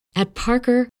At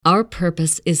Parker, our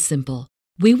purpose is simple.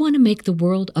 We want to make the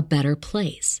world a better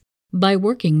place by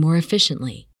working more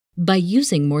efficiently, by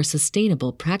using more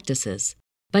sustainable practices,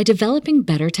 by developing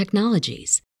better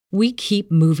technologies. We keep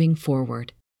moving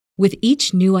forward. With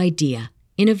each new idea,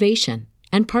 innovation,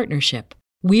 and partnership,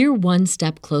 we're one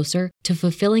step closer to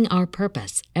fulfilling our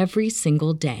purpose every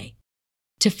single day.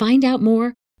 To find out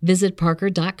more, visit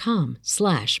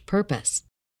parker.com/purpose.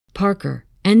 Parker,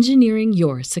 engineering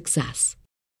your success.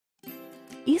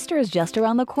 Easter is just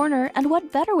around the corner, and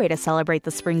what better way to celebrate the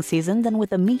spring season than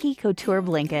with a Minky Couture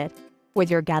blanket?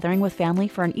 Whether you're gathering with family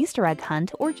for an Easter egg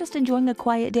hunt or just enjoying a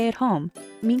quiet day at home,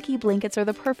 Minky blankets are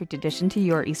the perfect addition to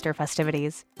your Easter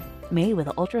festivities. Made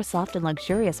with ultra-soft and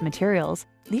luxurious materials,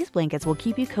 these blankets will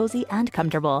keep you cozy and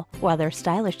comfortable, while their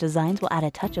stylish designs will add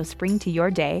a touch of spring to your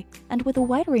day. And with a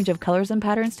wide range of colors and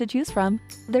patterns to choose from,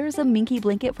 there's a Minky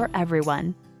blanket for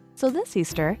everyone. So this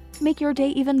Easter, make your day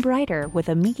even brighter with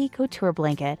a Minky Couture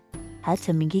blanket. Head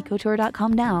to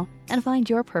minkycouture.com now and find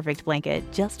your perfect blanket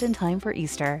just in time for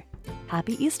Easter.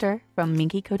 Happy Easter from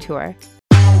Minky Couture.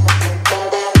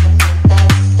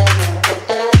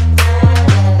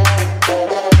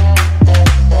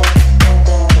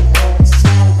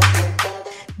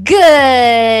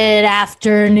 Good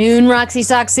afternoon, Roxy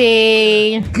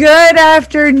Soxy. Good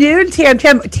afternoon,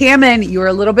 Tammin. You were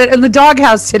a little bit in the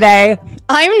doghouse today.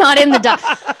 I'm not in the dog.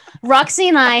 Roxy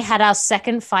and I had our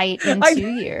second fight in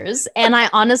 2 years, and I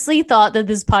honestly thought that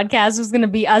this podcast was going to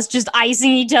be us just icing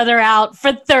each other out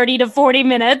for 30 to 40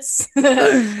 minutes.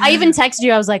 I even texted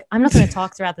you. I was like, I'm not going to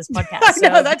talk throughout this podcast. So. I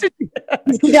know, that's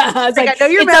yeah. I was like, I know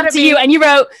you're it's mad up at to me. you. And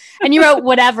you wrote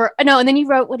whatever. No, and then you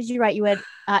wrote, what did you write? You had,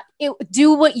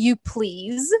 do what you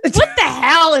please. What the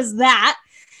hell is that?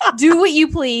 Do what you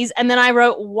please. And then I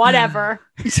wrote whatever.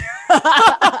 And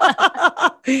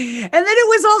then it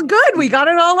was all good. We got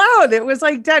it all out. It was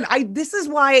like done. This is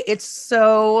why it's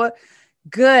so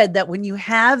good that when you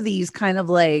have these kind of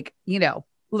like,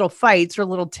 little fights or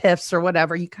little tiffs or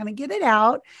whatever, you kind of get it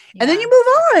out and then you move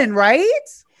on, right?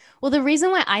 Well, the reason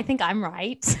why I think I'm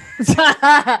right,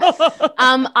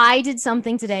 I did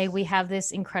something today. We have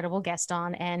this incredible guest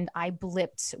on, and I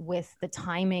blipped with the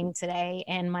timing today.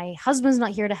 And my husband's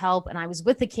not here to help, and I was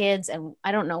with the kids. And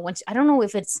I don't know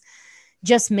if it's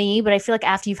just me, but I feel like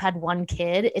after you've had one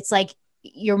kid, it's like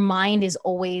your mind is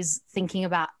always thinking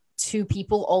about two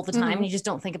people all the time, and you just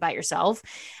don't think about yourself.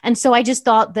 And so I just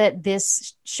thought that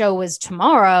this show was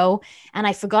tomorrow, and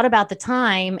I forgot about the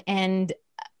time. And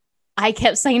I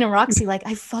kept saying to Roxy, like,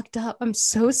 I fucked up. I'm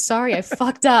so sorry. I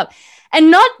fucked up.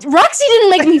 And Roxy didn't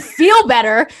make me feel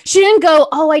better. She didn't go,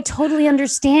 oh, I totally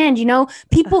understand.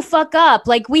 People fuck up.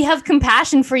 Like, we have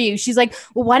compassion for you. She's like,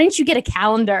 well, why didn't you get a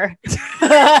calendar?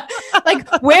 Like,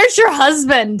 where's your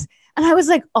husband? And I was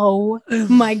like, oh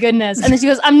my goodness. And then she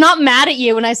goes, I'm not mad at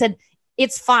you. And I said,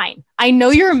 it's fine. I know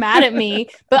you're mad at me,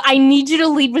 but I need you to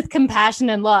lead with compassion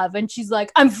and love. And she's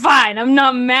like, I'm fine. I'm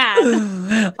not mad.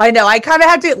 I know. I kind of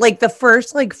had to, like, the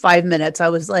first 5 minutes, I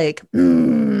was like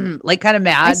kind of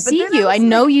mad. I see you. I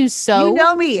know you so you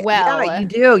know me well.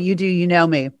 Yeah, you do. You know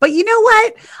me. But you know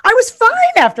what? I was fine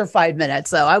after 5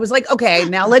 minutes, though. I was like, okay,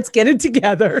 now let's get it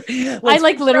together. I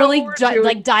literally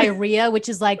diarrhea, which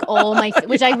is like all my,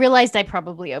 which I realized I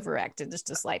probably overacted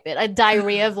just a slight bit. A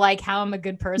diarrhea of like how I'm a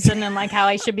good person and like how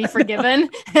I should be forgiven.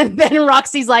 And then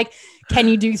Roxy's like, can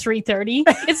you do 3:30?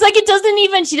 It's like,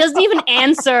 she doesn't even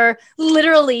answer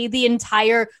literally the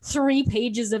entire 3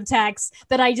 pages of text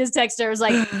that I just texted her. I was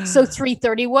like, so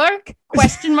 3:30 work?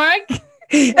 Question mark.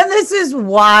 And this is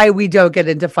why we don't get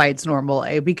into fights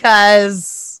normally,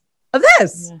 because of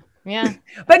this. Yeah.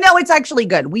 But no, it's actually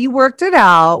good. We worked it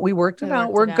out. We're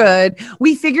good.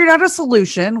 We figured out a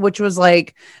solution, which was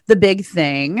like the big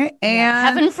thing.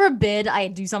 And heaven forbid I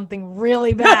do something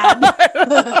really bad.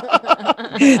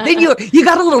 Then you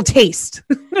got a little taste.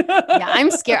 Yeah,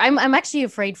 I'm scared. I'm actually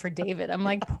afraid for David. I'm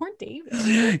like, poor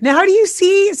David. Now, how do you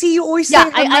see you always say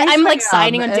I'm like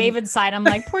siding on David's side. I'm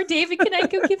like, poor David, can I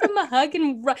go give him a hug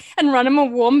and run him a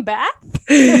warm bath?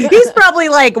 He's probably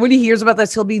like, when he hears about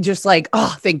this, he'll be just like,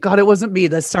 oh, thank God it wasn't me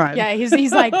this time. Yeah,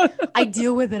 he's like, I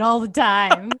deal with it all the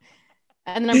time.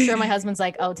 And then I'm sure my husband's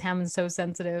like, oh, Tammin's so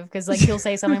sensitive, because like he'll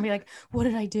say something and be like, what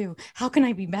did I do? How can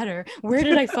I be better? Where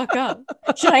did I fuck up?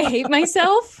 Should I hate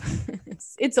myself?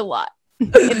 It's a lot.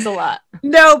 It's a lot.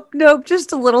 Nope.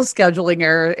 Just a little scheduling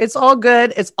error. It's all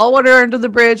good. It's all water under the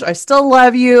bridge. I still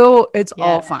love you. It's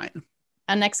all fine.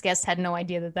 Our next guest had no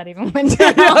idea that even went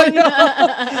down.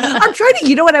 I'm trying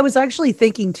to, what I was actually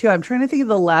thinking too. I'm trying to think of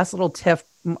the last little tiff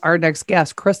our next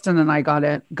guest, Kristen, and I got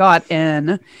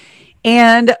in.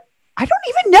 And I don't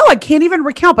even know. I can't even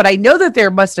recount, but I know that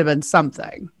there must have been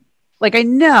something. Like, I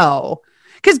know.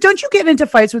 Because don't you get into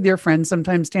fights with your friends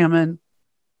sometimes, Tammin?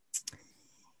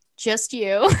 Just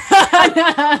you.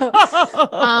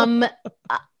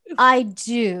 I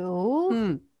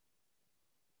do.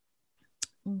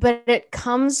 But it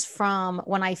comes from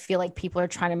when I feel like people are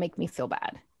trying to make me feel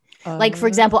bad. Like, for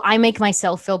example, I make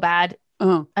myself feel bad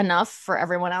enough for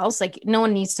everyone else. Like, no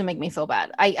one needs to make me feel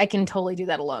bad. I can totally do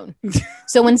that alone.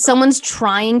 So when someone's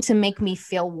trying to make me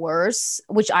feel worse,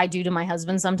 which I do to my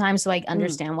husband sometimes, so I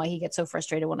understand why he gets so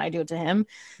frustrated when I do it to him.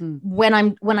 When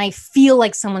I feel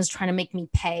like someone's trying to make me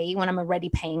pay, when I'm already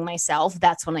paying myself,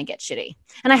 that's when I get shitty.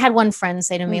 And I had one friend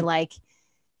say to me, like,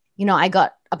 you know, I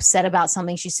got upset about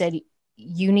something. She said,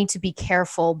 you need to be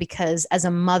careful because as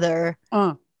a mother,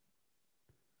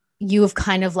 you have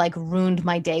kind of like ruined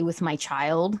my day with my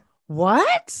child.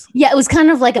 What? Yeah, it was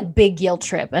kind of like a big guilt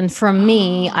trip. And for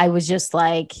me, I was just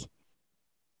like,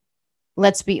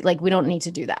 let's be like, we don't need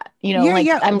to do that. You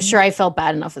know, I'm sure I felt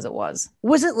bad enough as it was.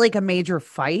 Was it like a major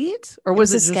fight or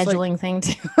was it a just scheduling thing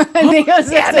too? I think it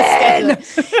was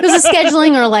it was a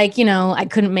scheduling or like, you know, I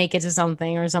couldn't make it to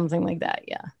something or something like that.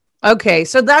 Yeah. Okay,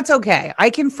 so that's okay.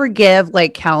 I can forgive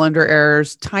like calendar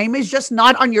errors. Time is just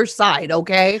not on your side,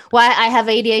 okay? Well, I have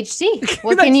ADHD.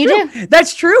 What can you do?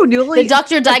 That's true. The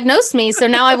doctor diagnosed me, so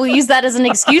now I will use that as an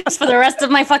excuse for the rest of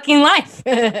my fucking life.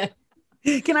 Can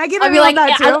I get I'll be like,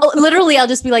 that too? I'll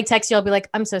just be like, text you. I'll be like,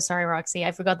 I'm so sorry, Roxy.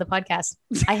 I forgot the podcast.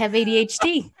 I have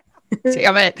ADHD.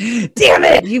 Damn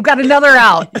it. You've got another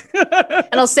out.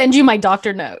 And I'll send you my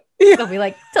doctor note. I'll be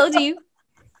like, told you.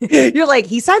 You're like,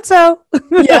 he said so.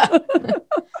 Yeah.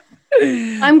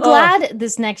 I'm glad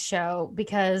this next show,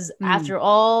 because after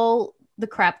all the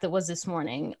crap that was this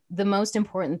morning, the most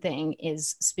important thing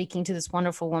is speaking to this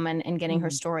wonderful woman and getting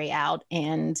her story out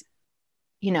and,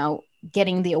 you know,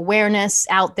 getting the awareness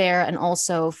out there and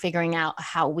also figuring out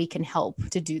how we can help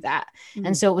to do that.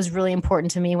 And so it was really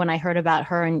important to me when I heard about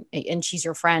her and she's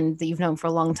your friend that you've known for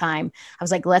a long time. I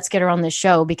was like, let's get her on this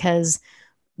show because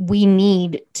we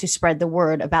need to spread the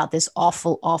word about this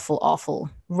awful, awful, awful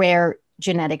rare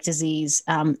genetic disease.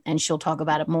 And she'll talk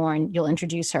about it more and you'll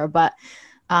introduce her. But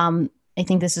I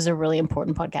think this is a really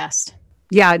important podcast.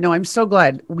 Yeah, no, I'm so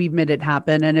glad we made it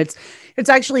happen. And it's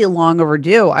actually long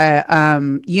overdue.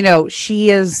 She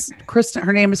is Kristen.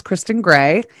 Her name is Kristen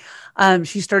Gray.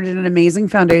 She started an amazing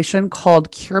foundation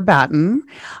called Cure Batten.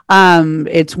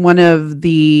 It's one of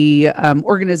the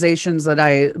organizations that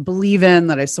I believe in,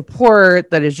 that I support,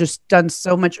 that has just done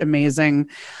so much amazing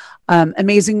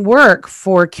work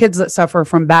for kids that suffer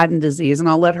from Batten disease. And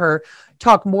I'll let her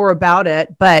talk more about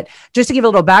it. But just to give a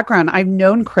little background, I've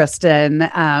known Kristen.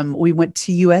 We went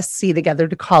to USC together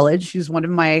to college. She's one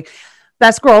of my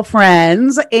best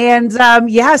girlfriends. And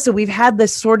so we've had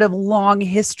this sort of long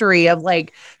history of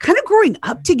like kind of growing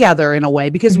up together in a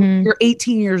way, because you're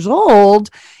 18 years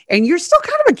old and you're still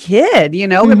kind of a kid, you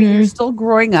know, I mean, you're still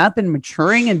growing up and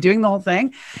maturing and doing the whole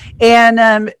thing.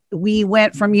 And we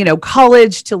went from, you know,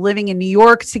 college to living in New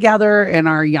York together in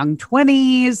our young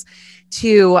 20s.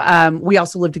 To we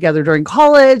also lived together during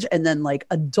college and then like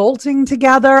adulting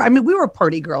together. I mean, we were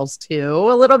party girls too,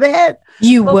 a little bit.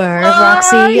 You were,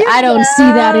 Roxy. I don't see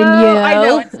that in you. I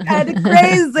know, it's kind of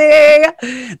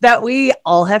crazy that we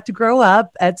all have to grow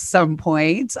up at some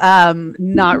point.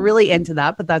 Not really into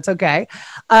that, but that's okay.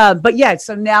 But yeah,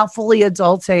 so now fully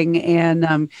adulting,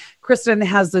 and Kristen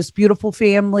has this beautiful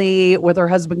family with her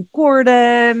husband,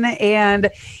 Gordon. And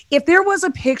if there was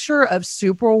a picture of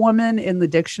Superwoman in the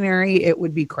dictionary, it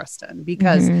would be Kristen,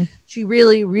 because she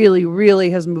really, really, really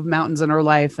has moved mountains in her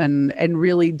life and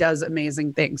really does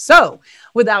amazing things. So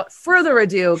without further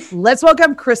ado, let's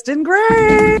welcome Kristen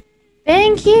Gray.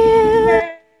 Thank you.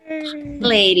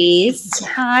 Ladies.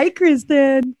 Hi,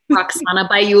 Kristen. Roxana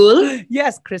Bayul.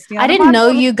 Yes, Kristen. I didn't know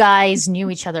you guys knew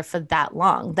each other for that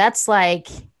long. That's like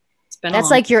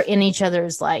you're in each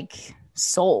other's like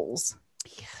souls.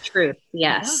 Truth.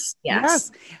 Yes.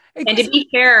 And to be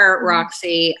fair,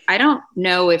 Roxy, I don't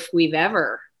know if we've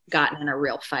ever gotten in a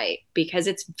real fight, because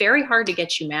it's very hard to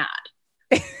get you mad.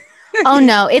 Oh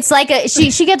no, it's like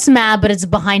she gets mad, but it's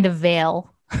behind a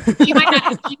veil. She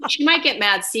might get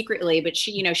mad secretly, but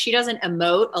she doesn't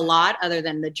emote a lot other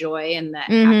than the joy and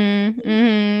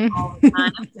the all the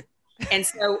time. And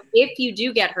so if you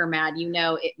do get her mad,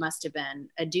 it must have been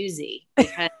a doozy,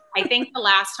 because I think the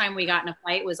last time we got in a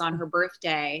fight was on her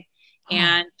birthday,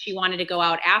 and she wanted to go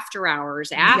out after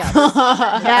hours after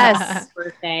her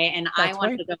birthday, and I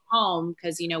wanted to go home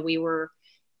because we were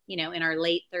in our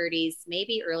late 30s,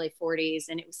 maybe early 40s,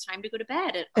 and it was time to go to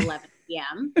bed at 11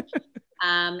 p.m.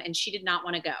 And she did not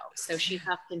want to go. So she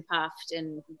huffed and puffed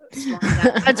and stormed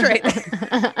out. That's right.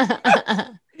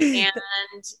 And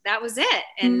that was it.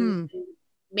 And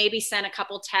maybe sent a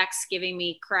couple texts giving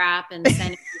me crap and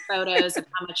sending me photos of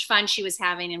how much fun she was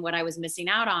having and what I was missing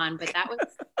out on. But that was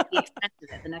the extent of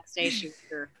it. The next day she was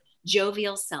her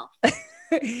jovial self.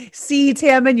 See,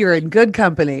 Tammin, you're in good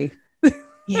company.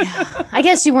 Yeah, I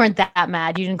guess you weren't that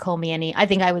mad. You didn't call me any. I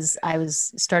think I was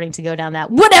starting to go down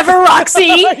that whatever, Roxy.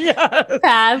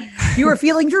 Yes. You were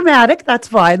feeling dramatic. That's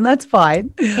fine. That's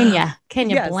fine. Can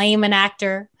you blame an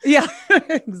actor? Yeah,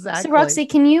 exactly. So Roxy,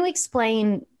 can you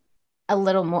explain a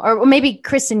little more, or maybe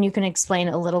Kristen, you can explain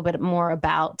a little bit more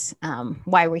about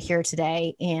why we're here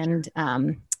today and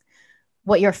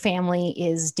what your family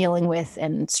is dealing with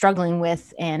and struggling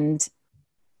with, and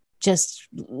just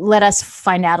let us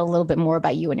find out a little bit more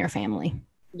about you and your family.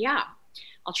 Yeah.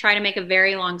 I'll try to make a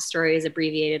very long story as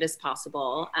abbreviated as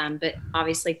possible. But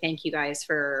obviously, thank you guys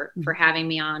for having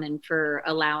me on and for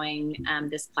allowing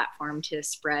this platform to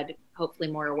spread hopefully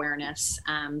more awareness,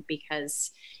 because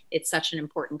it's such an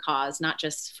important cause, not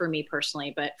just for me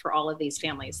personally, but for all of these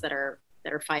families that are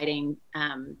fighting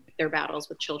their battles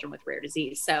with children with rare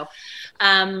disease. So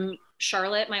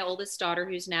Charlotte, my oldest daughter,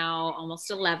 who's now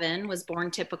almost 11, was born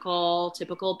typical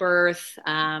birth,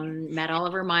 met all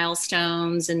of her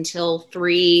milestones until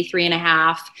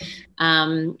 3.5.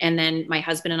 And then my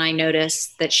husband and I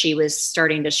noticed that she was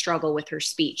starting to struggle with her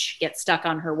speech, get stuck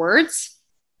on her words.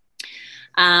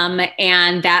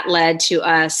 And that led to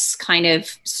us kind of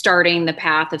starting the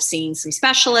path of seeing some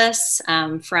specialists.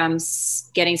 From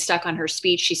getting stuck on her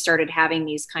speech, she started having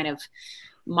these kind of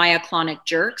myoclonic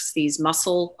jerks, these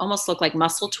almost look like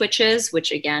muscle twitches,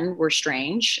 which again were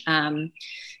strange.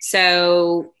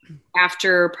 So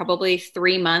after probably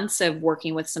 3 months of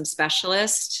working with some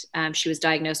specialists, she was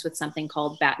diagnosed with something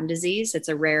called Batten disease. It's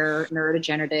a rare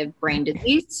neurodegenerative brain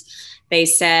disease. They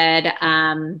said,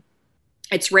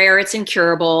 it's rare, it's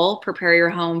incurable, prepare your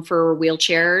home for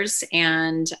wheelchairs.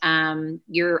 And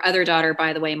your other daughter,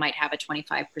 by the way, might have a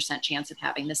 25% chance of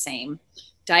having the same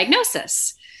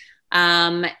diagnosis.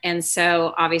 And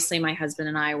so obviously my husband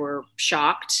and I were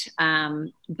shocked.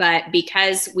 But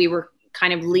because we were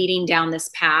kind of leading down this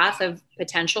path of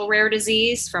potential rare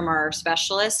disease from our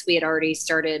specialists, we had already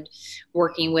started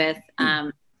working with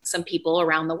some people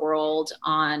around the world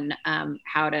on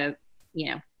how to,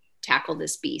 tackle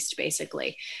this beast,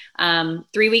 basically. 3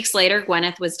 weeks later,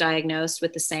 Gwyneth was diagnosed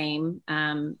with the same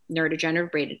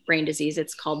neurodegenerative brain disease.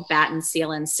 It's called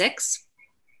Batten-CLN6.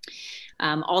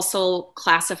 Also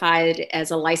classified as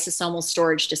a lysosomal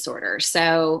storage disorder.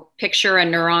 So picture a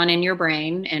neuron in your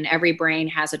brain, and every brain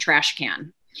has a trash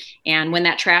can. And when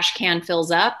that trash can fills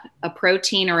up, a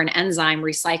protein or an enzyme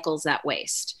recycles that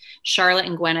waste. Charlotte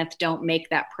and Gwyneth don't make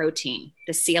that protein,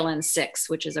 the CLN6,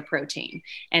 which is a protein.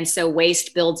 And so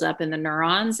waste builds up in the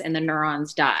neurons and the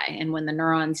neurons die. And when the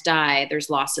neurons die,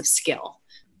 there's loss of skill,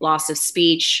 loss of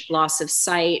speech, loss of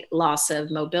sight, loss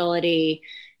of mobility.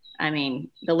 I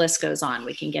mean, the list goes on.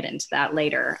 We can get into that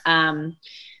later.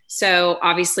 So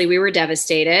obviously we were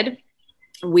devastated.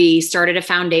 We started a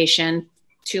foundation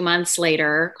 2 months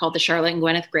later called the Charlotte and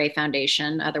Gwyneth Gray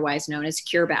Foundation, otherwise known as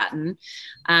Cure Batten,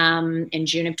 in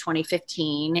June of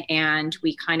 2015. And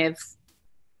we kind of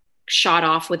shot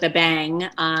off with a bang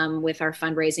with our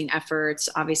fundraising efforts.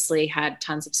 Obviously had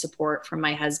tons of support from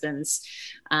my husband's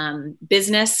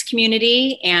business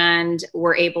community, and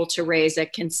were able to raise a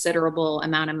considerable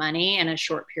amount of money in a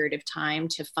short period of time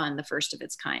to fund the first of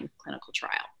its kind clinical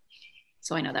trial.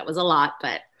 So I know that was a lot,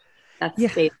 but that's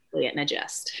basically it in a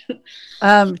gist.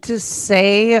 To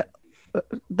say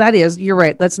that is, you're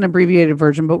right. That's an abbreviated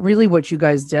version, but really what you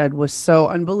guys did was so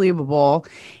unbelievable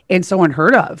and so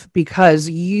unheard of, because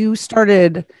you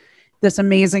started this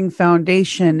amazing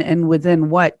foundation, and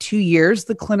within 2 years,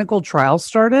 the clinical trial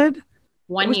started?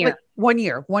 1 year. 1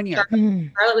 year.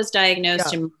 Charlotte was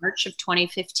diagnosed in March of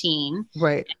 2015.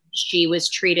 Right. She was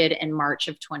treated in March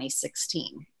of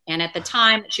 2016. And at the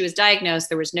time that she was diagnosed,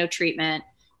 there was no treatment.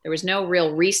 There was no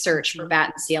real research for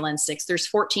Batten-CLN6. There's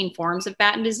 14 forms of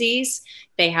Batten disease.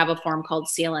 They have a form called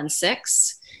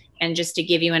CLN6. And just to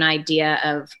give you an idea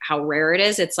of how rare it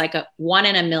is, it's like a 1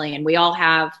 in a million. We all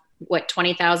have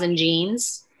 20,000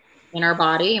 genes in our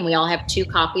body, and we all have 2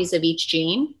 copies of each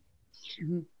gene.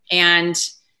 Mm-hmm. And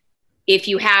if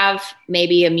you have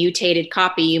maybe a mutated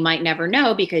copy, you might never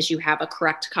know because you have a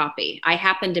correct copy. I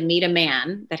happen to meet a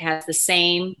man that has the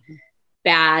same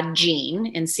bad gene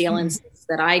in CLN6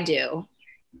 that I do.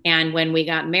 And when we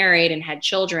got married and had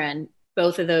children,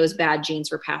 both of those bad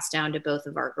genes were passed down to both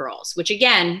of our girls, which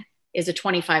again is a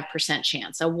 25%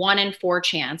 chance, a 1 in 4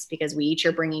 chance, because we each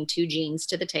are bringing 2 genes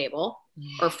to the table,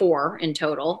 or 4 in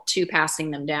total, 2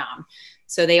 passing them down.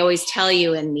 So they always tell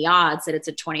you in the odds that it's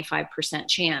a 25%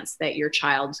 chance that your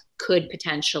child could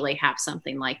potentially have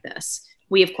something like this.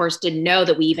 we of course didn't know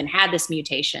that we even had this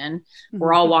mutation.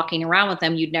 We're all walking around with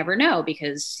them. You'd never know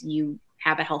because you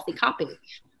have a healthy copy.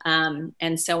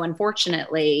 And so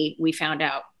unfortunately we found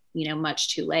out,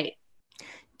 much too late.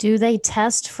 Do they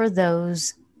test for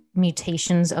those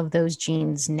mutations of those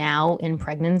genes now in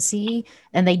pregnancy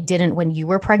and they didn't when you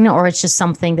were pregnant, or it's just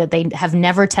something that they have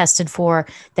never tested for,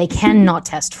 they cannot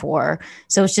test for,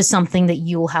 so it's just something that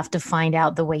you will have to find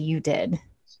out the way you did?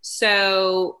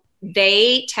 So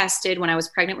they tested when I was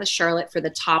pregnant with Charlotte for the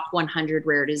top 100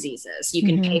 rare diseases. You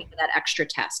can pay for that extra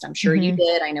test. I'm sure you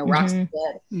did. I know Roxy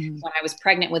did. When I was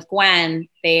pregnant with Gwen,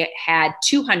 they had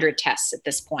 200 tests at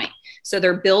this point. So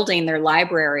they're building their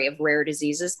library of rare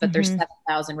diseases, but there's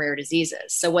 7,000 rare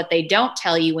diseases. So what they don't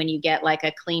tell you when you get like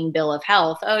a clean bill of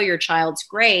health, oh, your child's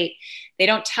great. They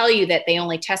don't tell you that they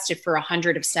only tested for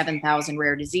 100 of 7,000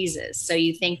 rare diseases. So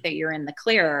you think that you're in the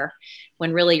clear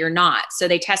when really you're not. So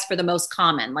they test for the most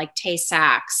common, like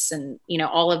Tay-Sachs and,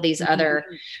 all of these other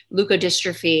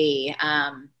leukodystrophy,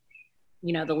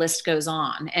 the list goes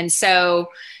on. And so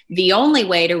the only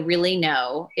way to really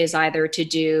know is either to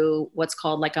do what's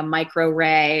called like a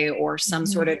microarray or some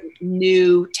sort of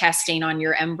new testing on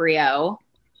your embryo,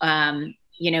 in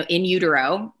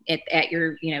utero at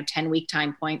your, 10-week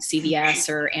time point, CVS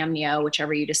or amnio,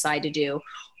 whichever you decide to do.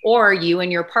 Or you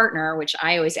and your partner, which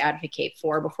I always advocate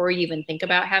for before you even think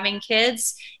about having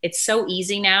kids. It's so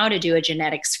easy now to do a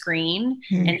genetic screen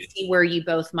and see where you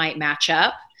both might match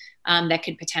up. That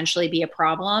could potentially be a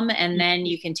problem. And then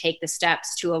you can take the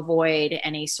steps to avoid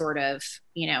any sort of,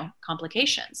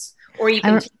 complications. Or you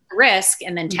can take the risk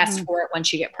and then test for it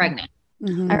once you get pregnant.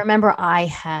 I remember I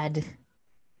had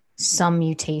some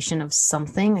mutation of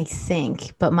something, I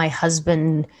think, but my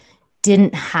husband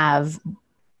didn't have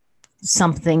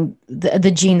something, the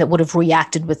gene that would have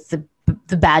reacted with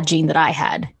the bad gene that I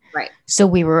had. Right. So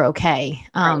we were okay.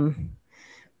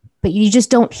 But you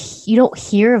just don't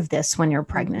hear of this when you're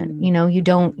pregnant. You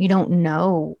don't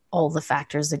know all the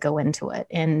factors that go into it.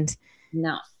 And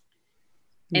no.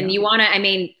 And you want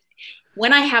to,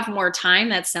 when I have more time,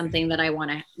 that's something that I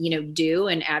want to, do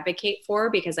and advocate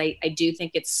for, because I do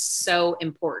think it's so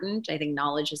important. I think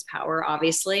knowledge is power,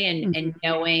 obviously, and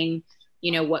knowing,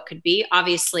 what could be.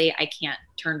 Obviously, I can't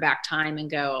turn back time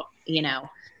and go,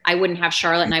 I wouldn't have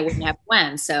Charlotte and I wouldn't have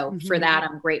Gwen. So for that,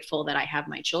 I'm grateful that I have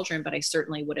my children, but I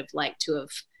certainly would have liked to have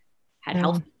had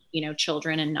healthy,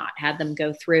 children and not had them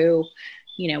go through,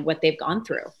 what they've gone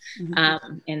through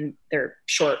in their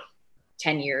short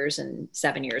 10 years and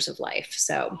 7 years of life.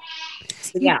 So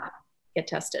yeah, get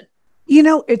tested.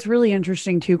 It's really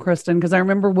interesting too, Kristen, because I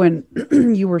remember when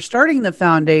you were starting the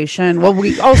foundation, well,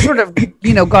 we all sort of,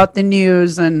 got the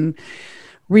news and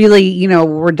really,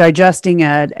 were digesting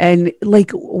it. And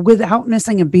like, without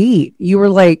missing a beat, you were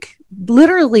like,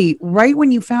 literally right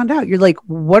when you found out, you're like,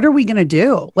 what are we going to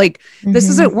do? Like, this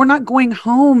is it. We're not going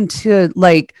home to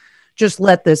like, just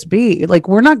let this be. Like,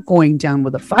 we're not going down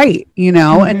with a fight,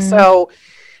 And so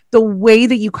the way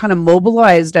that you kind of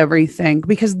mobilized everything,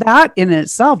 because that in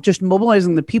itself, just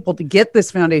mobilizing the people to get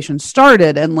this foundation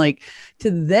started and like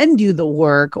to then do the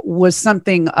work was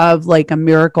something of like a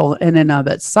miracle in and of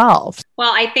itself.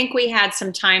 Well, I think we had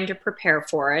some time to prepare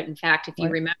for it. In fact, if you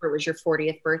remember, it was your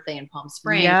 40th birthday in Palm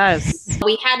Springs. Yes.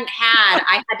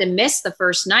 I had to miss the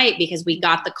first night because we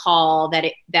got the call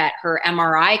that her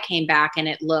MRI came back and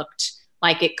it looked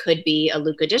like it could be a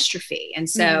leukodystrophy. And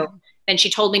so then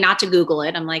she told me not to Google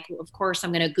it. I'm like, well, of course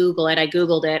I'm going to Google it. I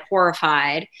Googled it,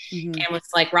 horrified, and was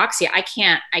like, Roxy, I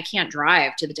can't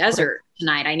drive to the desert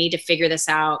tonight. I need to figure this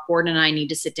out. Gordon and I need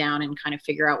to sit down and kind of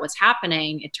figure out what's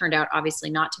happening. It turned out obviously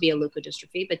not to be a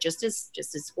leukodystrophy, but just as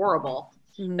horrible.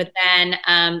 But then,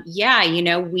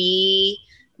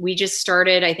 we just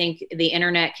started. I think the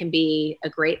internet can be a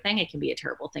great thing. It can be a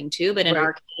terrible thing too. But in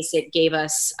our case, it gave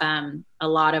us a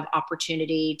lot of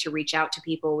opportunity to reach out to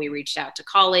people. We reached out to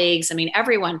colleagues.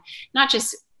 Everyone, not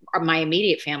just my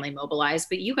immediate family mobilized,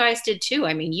 but you guys did too.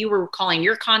 You were calling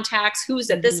your contacts,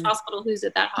 who's at this hospital, who's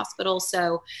at that hospital.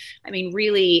 So,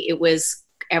 really it was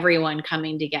everyone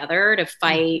coming together to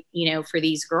fight, for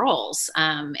these girls.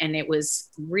 And it was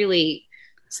really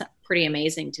pretty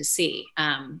amazing to see.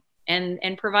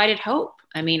 And provided hope.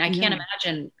 I can't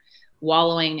imagine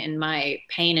wallowing in my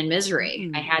pain and misery.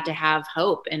 I had to have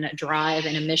hope and a drive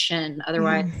and a mission.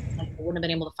 Otherwise, I wouldn't have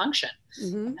been able to function. I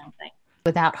don't think.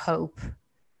 Without hope,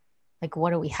 like,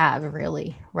 what do we have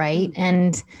really? Right.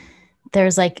 And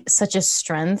there's like such a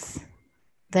strength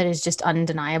that is just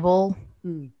undeniable,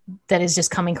 that is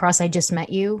just coming across. I just met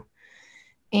you.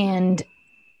 And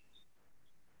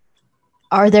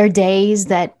are there days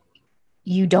that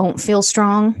you don't feel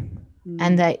strong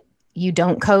and that you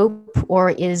don't cope,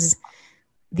 or is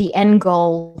the end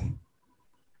goal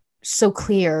so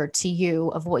clear to you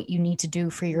of what you need to do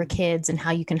for your kids and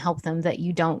how you can help them, that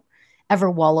you don't ever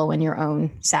wallow in your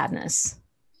own sadness?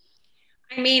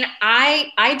 I mean,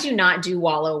 I do not do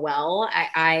wallow well.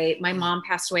 My mom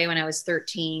passed away when I was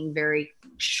 13, very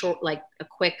short, like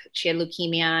she had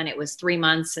leukemia, and it was 3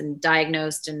 months and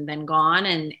diagnosed and then gone.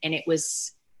 And it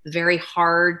was very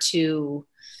hard to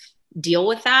deal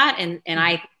with that. And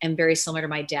I am very similar to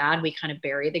my dad. We kind of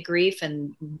bury the grief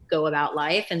and go about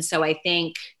life. And so I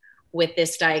think with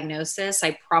this diagnosis,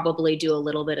 I probably do a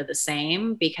little bit of the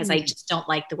same, because I just don't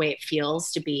like the way it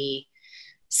feels to be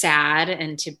sad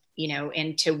and to,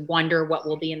 and to wonder what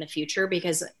will be in the future,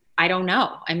 because I don't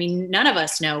know. I mean, none of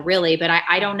us know really, but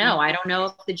I don't know. I don't know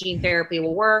if the gene therapy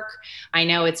will work. I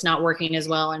know it's not working as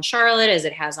well on Charlotte as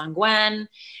it has on Gwen.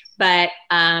 But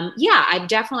yeah, I've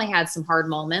definitely had some hard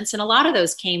moments. And a lot of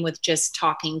those came with just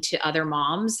talking to other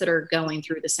moms that are going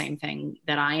through the same thing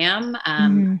that I am.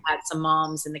 I've had some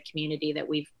moms in the community that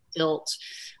we've built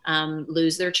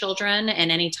lose their children.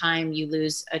 And anytime you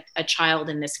lose a child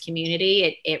in this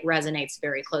community, it resonates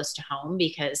very close to home,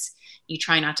 because you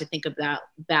try not to think about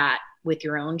that with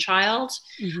your own child.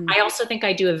 I also think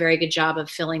I do a very good job of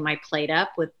filling my plate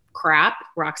up with crap.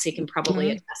 Roxy can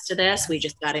probably attest to this. We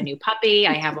just got a new puppy.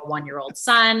 I have a 1-year-old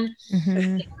son.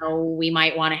 We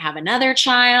might want to have another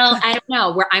child. I don't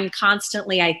know, where I'm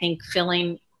constantly, I think,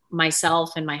 filling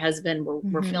myself and my husband,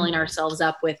 we're filling ourselves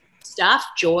up with stuff,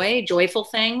 joyful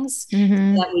things, so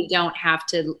that we don't have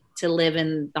to live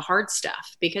in the hard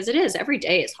stuff, because it is, every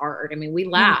day is hard. I mean, we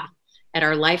laugh at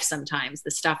our life sometimes.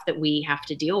 The stuff that we have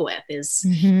to deal with is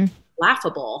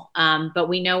laughable. But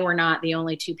we know we're not the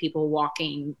only two people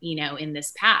walking, in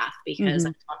this path, because I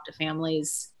talk to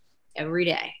families every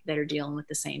day that are dealing with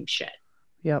the same shit.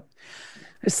 Yep.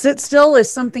 Sit still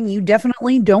is something you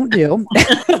definitely don't do.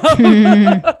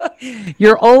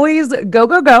 You're always go,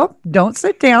 go, go. Don't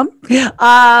sit down,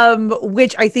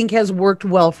 which I think has worked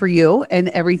well for you and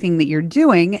everything that you're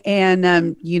doing.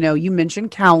 And, you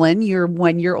mentioned Callan, your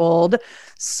 1-year-old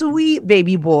sweet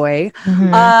baby boy,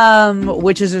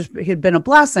 which had been a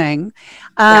blessing.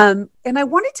 And I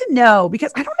wanted to know,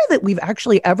 because I don't know that we've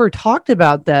actually ever talked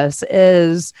about this,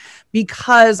 is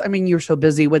because, I mean, you're so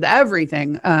busy with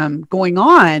everything going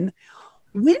on.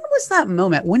 When was that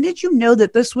moment? When did you know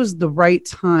that this was the right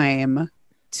time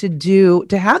to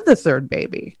have the third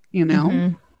baby,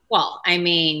 Well, I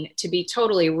mean, to be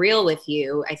totally real with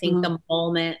you, I think the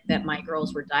moment that my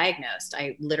girls were diagnosed,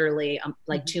 I literally,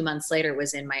 like 2 months later,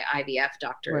 was in my IVF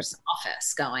doctor's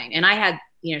office going, and I had,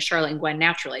 Charlotte and Gwen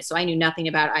naturally. So I knew nothing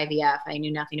about IVF. I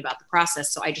knew nothing about the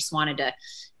process. So I just wanted to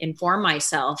inform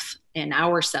myself and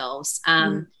ourselves.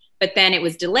 But then it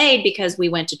was delayed because we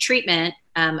went to treatment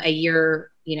a year,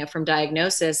 from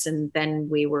diagnosis. And then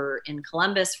we were in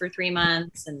Columbus for 3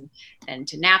 months and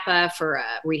to Napa for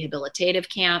a rehabilitative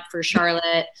camp for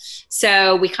Charlotte.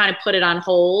 So we kind of put it on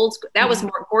hold. That was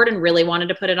more, Gordon really wanted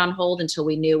to put it on hold until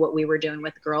we knew what we were doing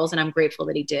with the girls. And I'm grateful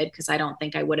that he did, because I don't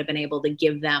think I would have been able to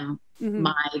give them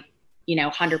my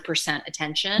 100%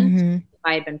 attention if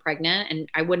I had been pregnant, and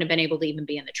I wouldn't have been able to even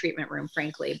be in the treatment room,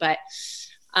 frankly. But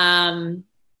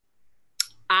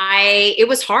it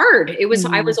was hard. I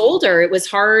was older. It was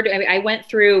hard. I went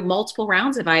through multiple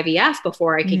rounds of IVF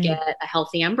before I could get a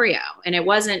healthy embryo. And it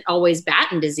wasn't always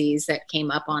Batten disease that came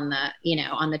up on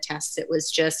the tests. It was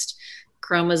just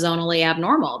chromosomally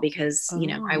abnormal, because,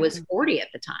 I was 40 at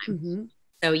the time.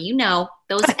 So,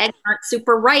 those eggs aren't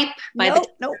super ripe by the time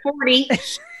you're 40.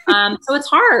 So it's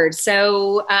hard.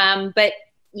 So, but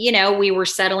we were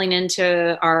settling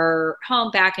into our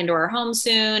home, back into our home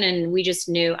soon. And we just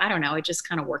knew, I don't know, it just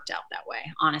kind of worked out that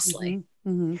way, honestly.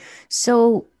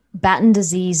 So Batten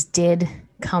disease did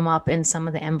come up in some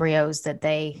of the embryos that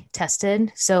they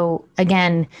tested. So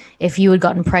again, if you had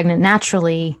gotten pregnant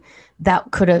naturally, that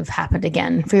could have happened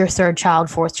again for your third child,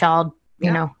 fourth child,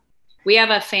 We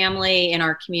have a family in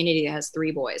our community that has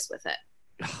 3 boys with it.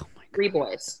 Oh my God. 3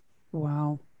 boys.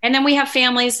 Wow. And then we have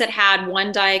families that had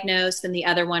 1 diagnosed and the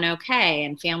other one okay,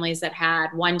 and families that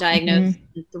had 1 diagnosed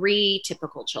and 3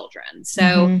 typical children.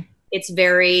 So it's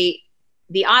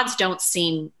the odds don't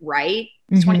seem right.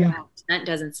 25%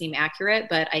 doesn't seem accurate,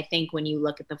 but I think when you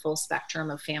look at the full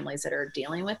spectrum of families that are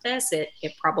dealing with this, it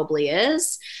probably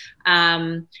is.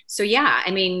 So yeah,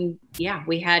 I mean, yeah,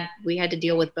 we had to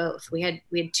deal with both. We had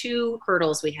 2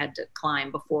 hurdles we had to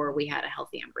climb before we had a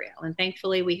healthy embryo. And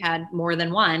thankfully we had more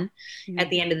than 1 at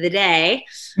the end of the day.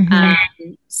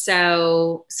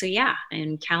 So yeah,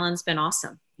 and Callan's been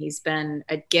awesome. He's been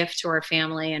a gift to our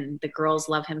family, and the girls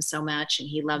love him so much, and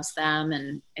he loves them.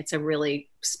 And it's a really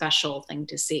special thing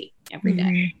to see every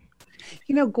day.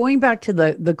 Going back to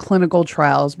the clinical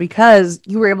trials, because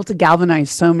you were able to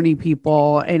galvanize so many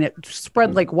people and it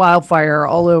spread like wildfire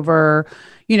all over,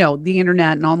 the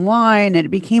internet and online, and it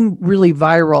became really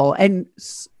viral. And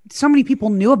so many people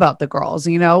knew about the girls,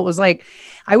 it was like,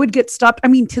 I would get stopped. I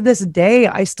mean, to this day,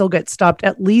 I still get stopped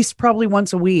at least probably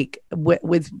once a week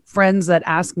with friends that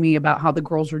ask me about how the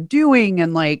girls are doing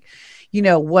and like,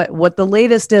 what the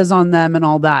latest is on them and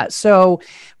all that. So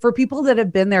for people that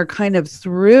have been there kind of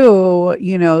through,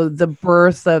 the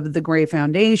birth of the Gray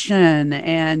Foundation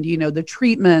and, the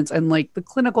treatments and like the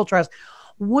clinical trials,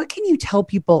 what can you tell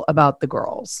people about the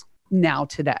girls now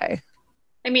today?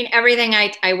 I mean, everything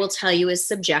I will tell you is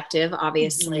subjective,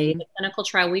 obviously. Mm-hmm. The clinical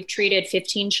trial, we've treated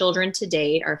 15 children to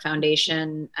date. Our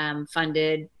foundation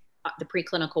funded the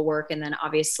preclinical work and then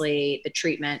obviously the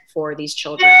treatment for these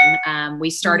children. We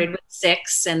started with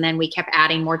 6 and then we kept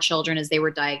adding more children as they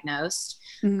were diagnosed,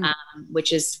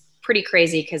 which is pretty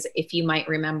crazy because if you might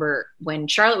remember when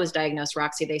Charlotte was diagnosed,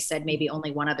 Roxy, they said maybe only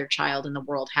one other child in the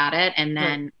world had it. And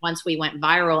then once we went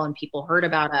viral and people heard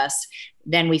about us,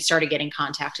 then we started getting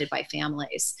contacted by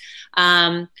families.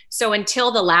 So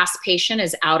until the last patient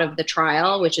is out of the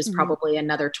trial, which is probably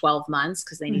another 12 months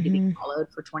because they need to be followed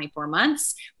for 24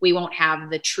 months, we won't have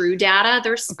the true data.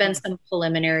 There's been some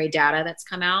preliminary data that's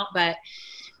come out, but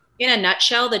in a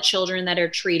nutshell, the children that are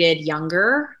treated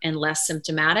younger and less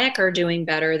symptomatic are doing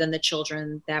better than the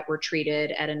children that were treated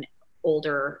at an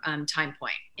older time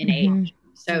point in age.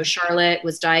 So Charlotte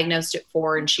was diagnosed at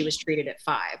 4 and she was treated at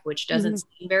 5, which doesn't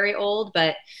seem very old,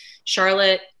 but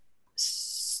Charlotte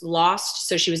lost.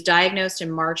 So she was diagnosed in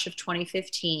March of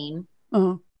 2015.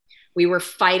 We were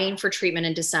fighting for treatment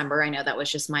in December. I know that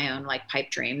was just my own like pipe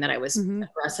dream that I was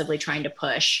aggressively trying to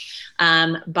push.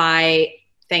 By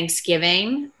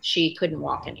Thanksgiving, she couldn't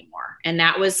walk anymore. And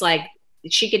that was like,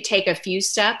 she could take a few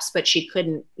steps, but she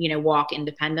couldn't, walk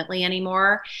independently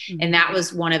anymore. And that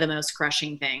was one of the most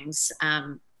crushing things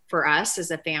for us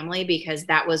as a family, because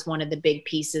that was one of the big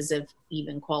pieces of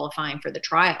even qualifying for the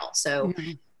trial. So,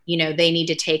 they need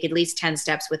to take at least 10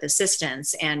 steps with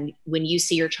assistance. And when you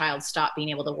see your child stop being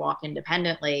able to walk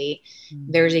independently,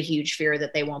 there's a huge fear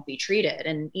that they won't be treated.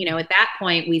 And, at that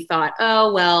point we thought,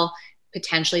 oh, well,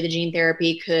 potentially the gene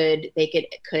therapy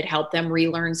could help them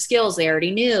relearn skills they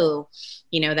already knew.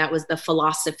 That was the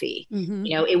philosophy.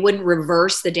 It wouldn't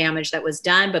reverse the damage that was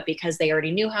done, but because they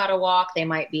already knew how to walk, they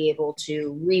might be able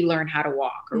to relearn how to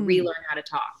walk or relearn how to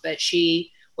talk. But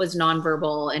she was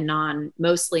nonverbal and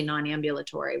mostly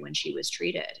non-ambulatory when she was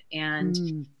treated.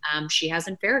 And she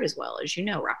hasn't fared as well, as you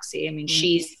know, Roxy. I mean,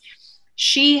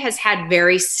 she has had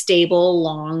very stable,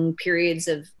 long periods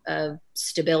of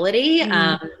stability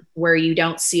where you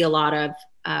don't see a lot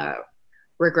of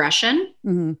regression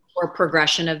or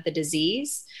progression of the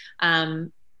disease.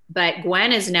 But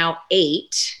Gwen is now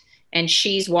 8 and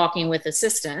she's walking with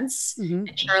assistance.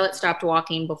 And Charlotte stopped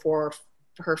walking before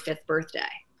her 5th birthday.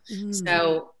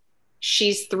 So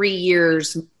she's 3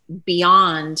 years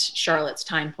beyond Charlotte's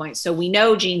time point. So we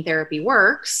know gene therapy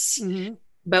works.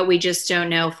 But we just don't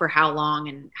know for how long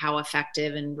and how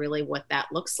effective and really what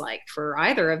that looks like for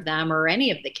either of them or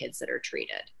any of the kids that are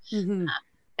treated.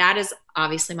 That is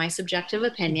obviously my subjective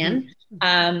opinion.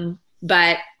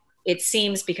 But it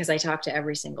seems, because I talk to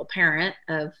every single parent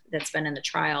that's been in the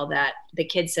trial, that the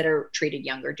kids that are treated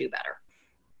younger do better,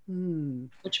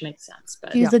 which makes sense.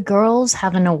 But do the girls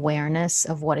have an awareness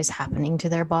of what is happening to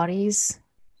their bodies?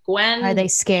 Gwen, are they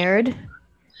scared?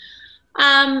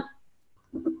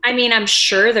 I mean, I'm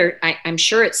sure I'm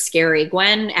sure it's scary.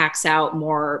 Gwen acts out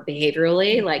more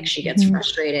behaviorally, like she gets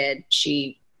frustrated,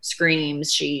 she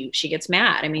screams, she gets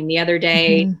mad. I mean, the other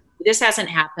day, this hasn't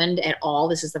happened at all.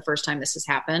 This is the first time this has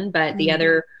happened, but the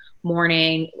other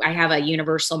morning I have a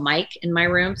universal mic in my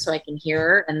room so I can hear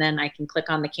her, and then I can click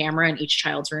on the camera in each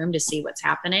child's room to see what's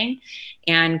happening.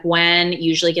 And Gwen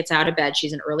usually gets out of bed.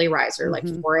 She's an early riser, like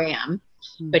 4 a.m.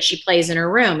 But she plays in her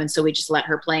room. And so we just let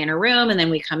her play in her room. And then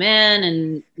we come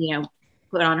in and,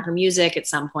 put on her music at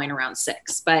some point around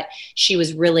 6. But she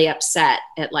was really upset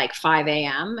at like 5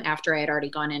 a.m. after I had already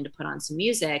gone in to put on some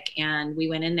music. And we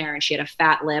went in there and she had a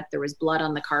fat lip. There was blood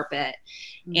on the carpet.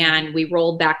 And we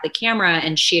rolled back the camera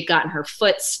and she had gotten her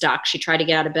foot stuck. She tried to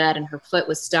get out of bed and her foot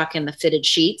was stuck in the fitted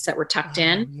sheets that were tucked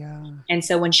in. And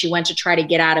so when she went to try to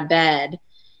get out of bed,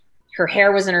 her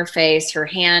hair was in her face. Her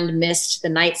hand missed the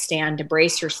nightstand to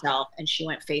brace herself, and she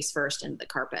went face first into the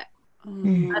carpet.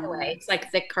 By the way, it's like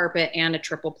thick carpet and a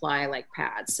triple ply like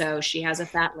pad. So she has a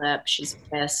fat lip. She's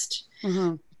pissed.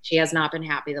 She has not been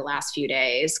happy the last few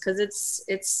days because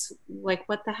it's like,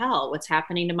 what the hell? What's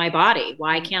happening to my body?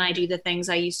 Why can't I do the things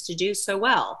I used to do so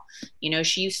well? You know,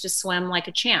 she used to swim like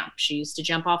a champ. She used to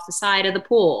jump off the side of the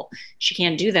pool. She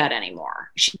can't do that anymore.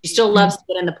 She still loves to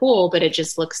get in the pool, but it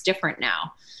just looks different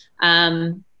now.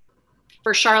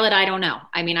 For Charlotte, I don't know.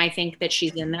 I mean, I think that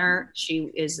she's in there.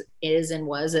 She is and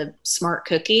was a smart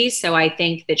cookie. So I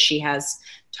think that she has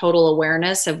total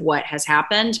awareness of what has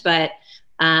happened. But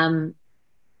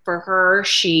for her,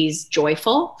 she's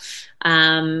joyful.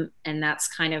 And that's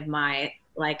kind of my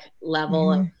like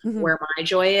level of where my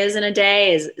joy is in a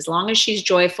day, is as long as she's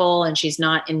joyful and she's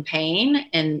not in pain.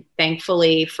 And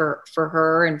thankfully for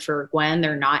her and for Gwen,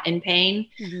 they're not in pain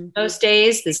most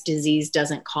days. This disease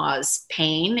doesn't cause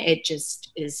pain. It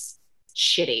just is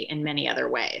shitty in many other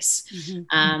ways.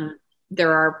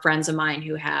 There are friends of mine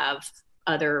who have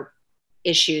other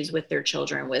issues with their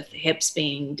children, with hips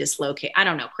being dislocated. I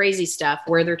don't know, crazy stuff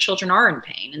where their children are in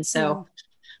pain. And so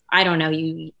I don't know,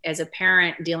 you as a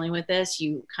parent dealing with this,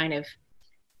 you kind of,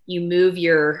 you move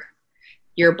your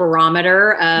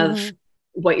barometer of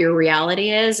what your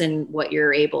reality is and what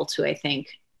you're able to, I think,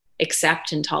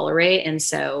 accept and tolerate. And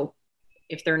so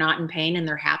if they're not in pain and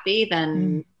they're happy,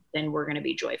 then we're going to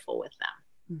be joyful with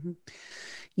them.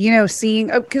 You know, seeing,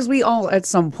 because we all, at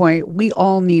some point, we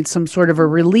all need some sort of a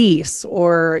release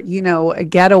or, you know, a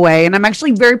getaway. And I'm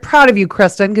actually very proud of you,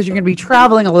 Kristen, because you're going to be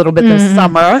traveling a little bit this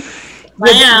summer.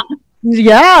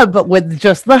 Yeah, but with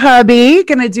just the hubby,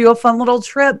 gonna do a fun little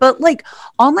trip. But like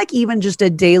on like even just a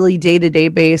daily, day-to-day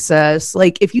basis,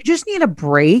 like if you just need a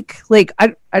break, like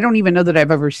I don't even know that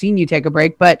I've ever seen you take a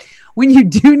break, but when you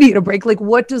do need a break, like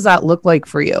what does that look like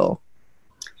for you?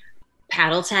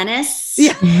 Paddle tennis.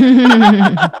 Yeah.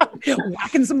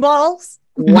 Whacking some balls.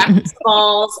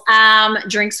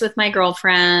 Drinks with my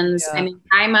girlfriends. I mean,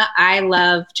 I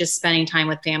love just spending time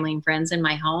with family and friends in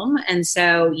my home. And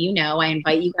so, you know, I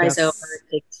invite you guys over.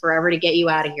 It takes forever to get you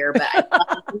out of here, but I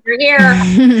love you're here. I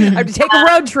have to take a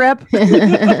road trip.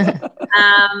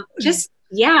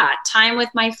 Time with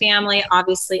my family.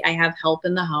 Obviously, I have help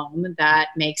in the home. That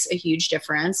makes a huge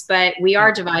difference, but we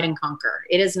are divide and conquer.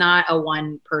 It is not a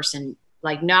one person,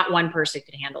 like not one person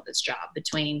could handle this job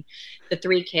between the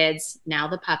 3 kids, now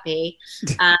the puppy.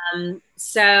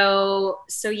 So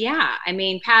yeah, I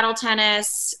mean, paddle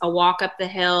tennis, a walk up the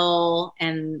hill,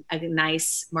 and a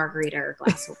nice margarita or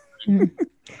glass of wine.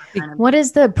 What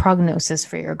is the prognosis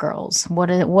for your girls? What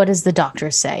does the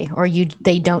doctor say? Or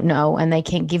they don't know and they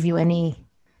can't give you any?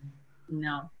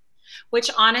 No, which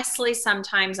honestly,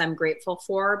 sometimes I'm grateful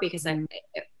for, because I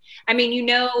mean, you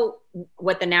know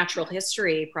what the natural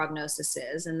history prognosis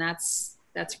is, and that's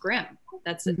grim.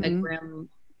 That's a grim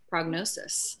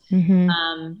prognosis.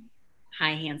 Hi,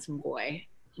 handsome boy,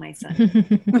 my son. He's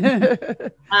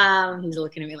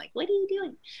looking at me like, what are you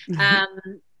doing?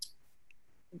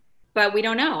 But we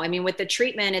don't know. I mean, with the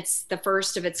treatment, it's the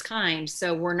first of its kind.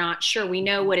 So we're not sure. We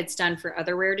know what it's done for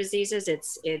other rare diseases.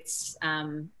 It's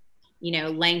you know,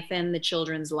 lengthen the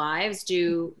children's lives.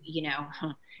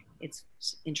 It's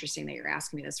interesting that you're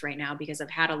asking me this right now, because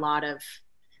I've had a lot of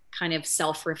kind of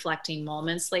self-reflecting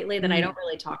moments lately that I don't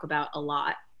really talk about a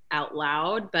lot out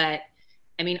loud. But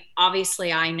I mean,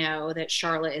 obviously I know that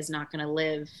Charlotte is not going to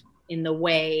live in the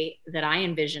way that I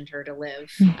envisioned her to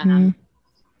live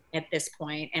at this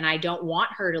point. And I don't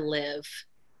want her to live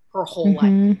her whole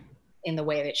life in the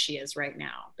way that she is right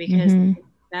now, because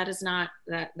that is not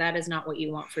what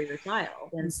you want for your child.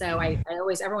 And so I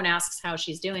always, everyone asks how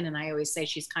she's doing, and I always say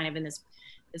she's kind of in this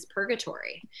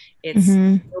purgatory. It's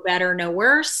no better, no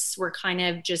worse. We're kind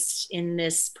of just in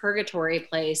this purgatory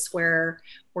place where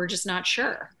we're just not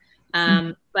sure.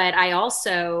 But I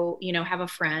also, you know, have a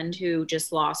friend who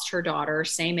just lost her daughter,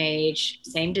 same age,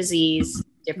 same disease,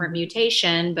 different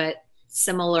mutation, but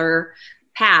similar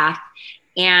path.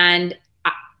 And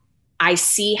I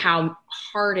see how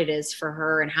hard it is for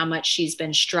her and how much she's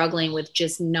been struggling with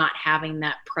just not having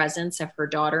that presence of her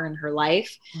daughter in her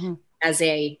life as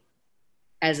a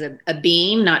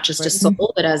being, not just a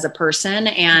soul, but as a person.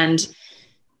 And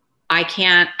I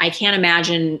can't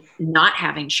imagine not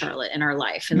having Charlotte in our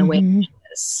life in the way she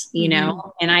is, you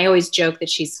know? And I always joke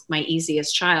that she's my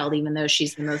easiest child, even though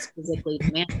she's the most physically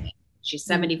demanding. She's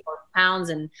 74 pounds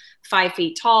and 5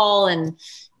 feet tall, and,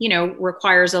 you know,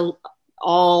 requires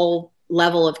all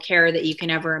level of care that you can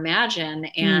ever imagine.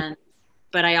 And,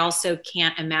 but I also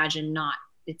can't imagine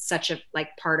it's such a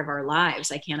like part of our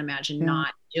lives. I can't imagine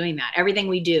not doing that. Everything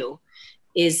we do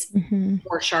is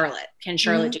for Charlotte. Can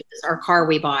Charlotte do this? Our car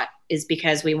we bought is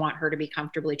because we want her to be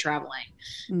comfortably traveling.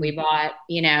 We bought,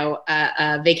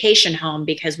 a vacation home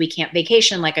because we can't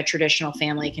vacation like a traditional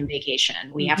family can vacation.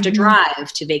 We have to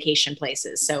drive to vacation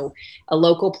places. So a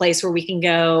local place where we can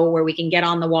go, where we can get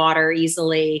on the water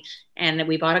easily. And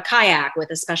we bought a kayak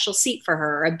with a special seat for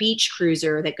her, a beach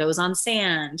cruiser that goes on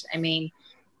sand. I mean,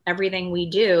 everything we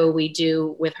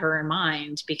do with her in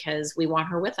mind because we want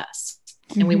her with us.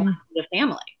 And we want to be a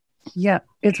family. Yeah.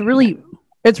 It's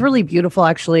really beautiful,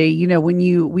 actually.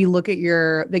 When we look at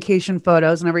your vacation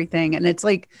photos and everything, and it's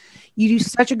like, you do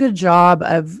such a good job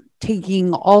of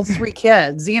taking all 3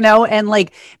 kids, and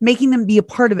like making them be a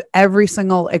part of every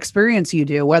single experience you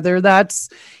do, whether that's,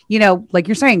 like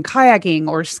you're saying, kayaking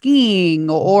or skiing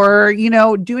or,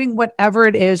 doing whatever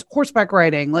it is, horseback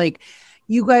riding. Like,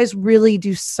 you guys really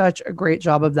do such a great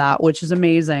job of that, which is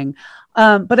amazing.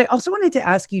 But I also wanted to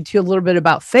ask you too a little bit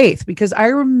about Faith, because I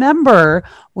remember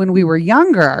when we were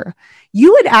younger,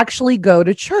 you would actually go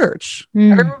to church.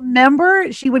 I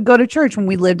remember she would go to church when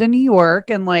we lived in New York,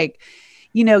 and like,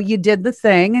 you did the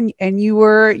thing, and you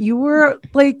were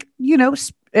like,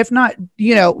 if not,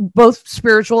 both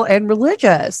spiritual and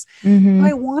religious.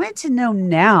 I wanted to know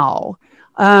now,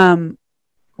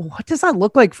 what does that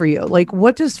look like for you? Like,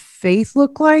 what does faith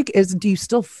look like? Do you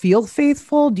still feel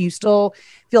faithful? Do you still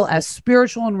feel as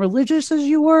spiritual and religious as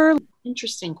you were?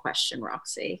 Interesting question,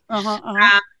 Roxy.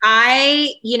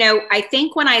 I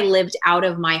think when I lived out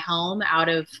of my home, out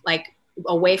of like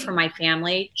away from my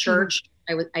family, church,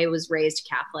 I was raised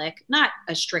Catholic, not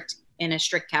in a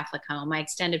strict Catholic home. My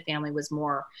extended family was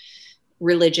more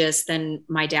religious than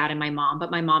my dad and my mom, but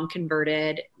my mom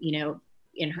converted,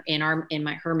 in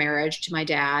her marriage to my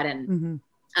dad. And,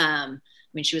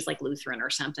 she was like Lutheran or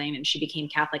something, and she became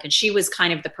Catholic, and she was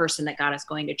kind of the person that got us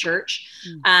going to church.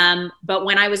 But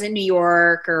when I was in New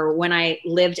York or when I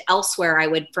lived elsewhere, I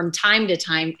would from time to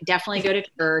time definitely go to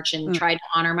church and try to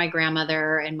honor my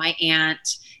grandmother and my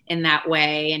aunt in that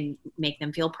way and make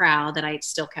them feel proud that I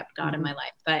still kept God in my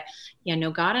life. But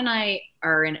God and I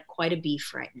are in quite a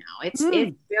beef right now. It's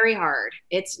very hard.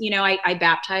 It's, I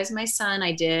baptized my son.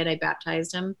 I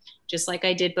baptized him just like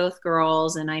I did both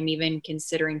girls. And I'm even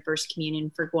considering first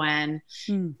communion for Gwen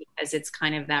because it's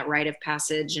kind of that rite of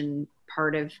passage and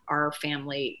part of our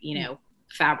family,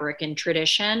 fabric and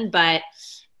tradition. But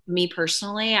me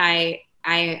personally, I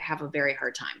have a very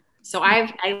hard time. So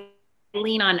I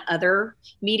lean on other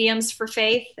mediums for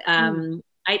faith.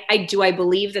 I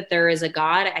believe that there is a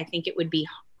God. I think it would be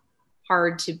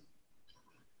hard to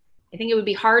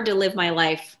live my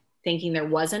life thinking there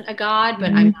wasn't a God,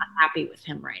 but I'm not happy with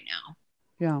him right now.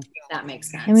 Yeah. If that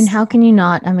makes sense. I mean, how can you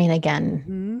not? I mean,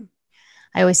 again,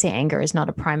 I always say anger is not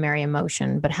a primary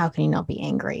emotion, but how can you not be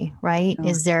angry, right? No.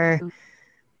 Is there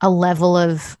a level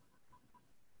of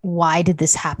why did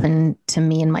this happen to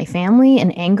me and my family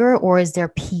and anger, or is there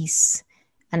peace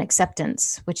and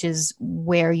acceptance, which is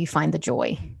where you find the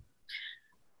joy?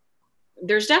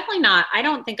 There's definitely not, I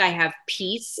don't think I have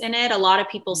peace in it. A lot of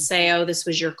people say, oh, this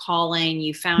was your calling.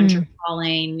 You found your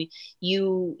calling.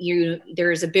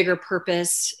 There's a bigger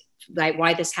purpose, like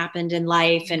why this happened in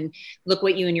life. And look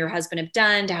what you and your husband have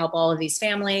done to help all of these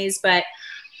families. But,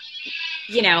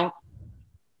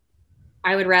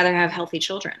 I would rather have healthy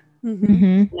children.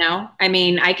 I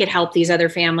mean, I could help these other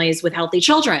families with healthy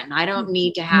children. I don't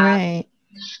need to have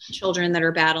children that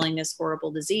are battling this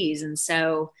horrible disease. And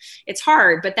so it's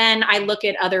hard. But then I look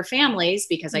at other families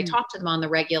because I talk to them on the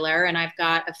regular, and I've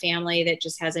got a family that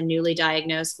just has a newly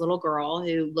diagnosed little girl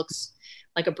who looks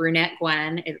like a brunette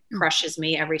Gwen. It crushes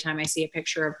me every time I see a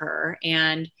picture of her.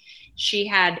 And she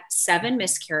had 7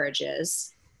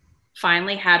 miscarriages,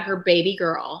 finally had her baby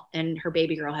girl, and her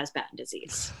baby girl has Batten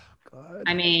disease. God.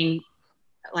 I mean,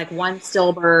 like 1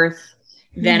 stillbirth,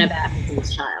 then a Batten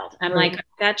disease child. I'm like,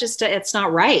 that just, it's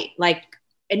not right. Like,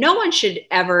 no one should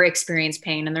ever experience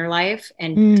pain in their life.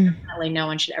 And definitely no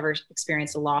one should ever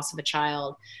experience the loss of a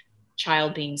child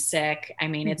being sick. I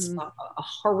mean, it's a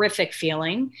horrific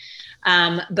feeling.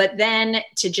 But then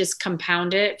to just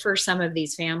compound it for some of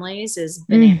these families is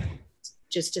bananas,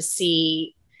 just to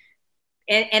see.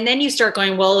 And then you start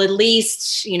going, well, at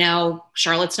least,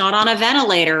 Charlotte's not on a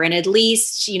ventilator, and at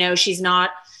least, she's not,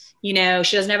 she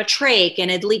doesn't have a trach,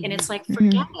 and and it's like,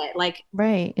 forget it. Like,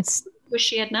 right. Wish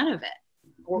she had none of it.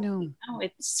 No,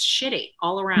 it's shitty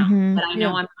all around, but I know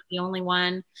I'm not the only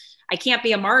one. I can't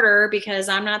be a martyr because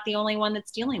I'm not the only one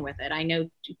that's dealing with it. I know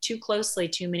too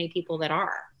many people that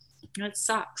are. It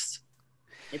sucks.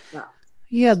 It sucks.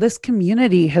 Yeah, this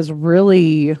community has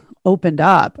really opened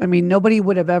up. I mean, nobody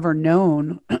would have ever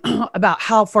known about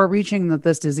how far reaching that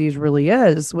this disease really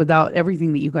is without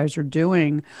everything that you guys are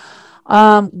doing.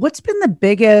 What's been the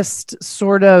biggest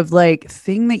sort of like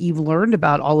thing that you've learned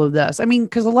about all of this? I mean,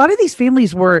 because a lot of these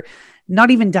families were not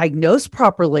even diagnosed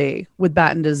properly with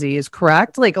Batten disease,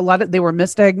 correct? Like they were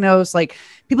misdiagnosed. Like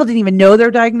people didn't even know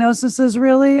their diagnoses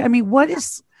really. I mean, what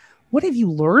have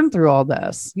you learned through all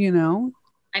this, you know?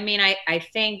 I mean, I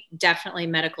think definitely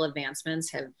medical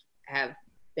advancements have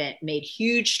been made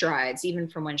huge strides, even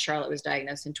from when Charlotte was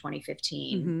diagnosed in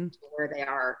 2015 to where they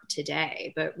are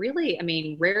today. But really, I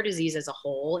mean, rare disease as a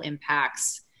whole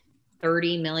impacts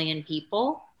 30 million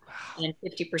people, and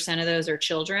 50% of those are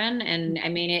children. And I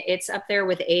mean, it's up there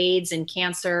with AIDS and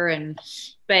cancer.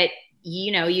 But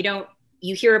you know,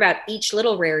 you hear about each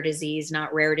little rare disease,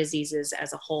 not rare diseases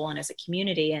as a whole and as a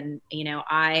community. And, you know,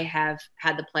 I have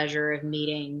had the pleasure of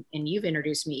meeting, and you've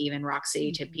introduced me even,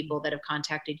 Roxy, to people that have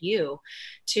contacted you,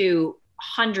 to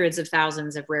hundreds of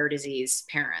thousands of rare disease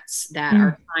parents that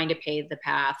are trying to pave the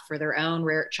path for their own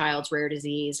child's rare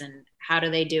disease, and how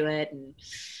do they do it?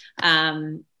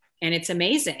 And it's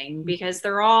amazing because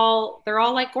they're all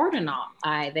like Gordon.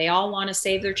 They all want to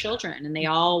save their children, and they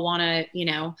all want to, you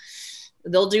know,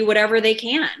 they'll do whatever they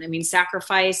can. I mean,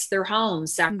 sacrifice their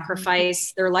homes,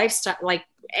 sacrifice their lifestyle, like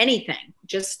anything,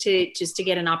 just to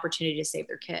get an opportunity to save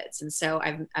their kids. And so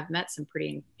I've met some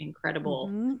pretty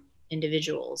incredible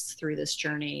individuals through this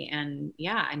journey. And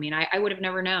yeah, I mean, I would have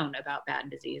never known about Batten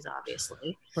disease,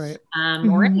 obviously, right.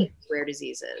 Or any rare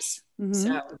diseases.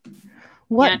 So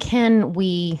what can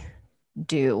we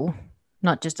do?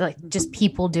 Not just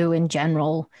people do in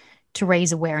general to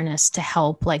raise awareness, to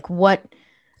help, like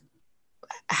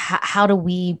how do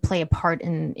we play a part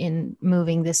in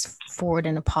moving this forward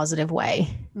in a positive way?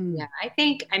 Yeah,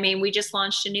 I mean, we just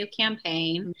launched a new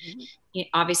campaign.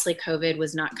 Obviously, COVID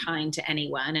was not kind to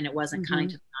anyone, and it wasn't kind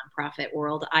to the nonprofit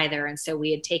world either. And so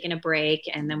we had taken a break,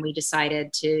 and then we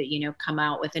decided to, you know, come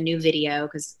out with a new video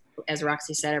because, as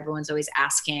Roxy said, everyone's always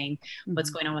asking what's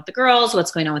going on with the girls,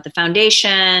 what's going on with the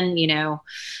foundation, you know.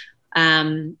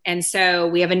 And so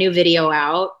we have a new video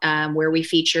out where we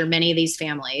feature many of these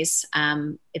families.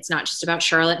 It's not just about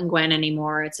Charlotte and Gwen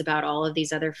anymore. It's about all of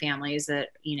these other families that,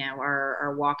 you know,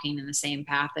 are walking in the same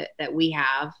path that we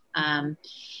have.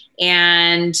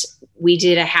 And we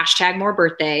did a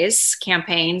 #MoreBirthdays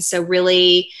campaign. So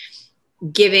really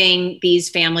giving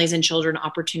these families and children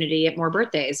opportunity at more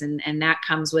birthdays. And that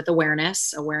comes with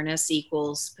awareness. Awareness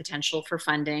equals potential for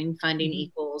funding. Funding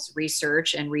equals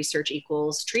research, and research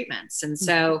equals treatments. And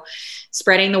so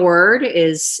spreading the word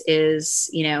is,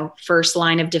 you know, first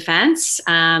line of defense.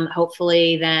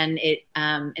 Hopefully then it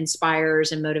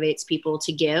inspires and motivates people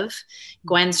to give.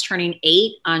 Gwen's turning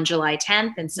 8 on July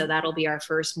 10th. And so that'll be our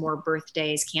first More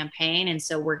Birthdays campaign. And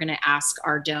so we're going to ask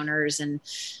our donors and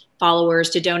followers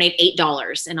to donate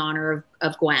 $8 in honor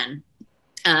of Gwen.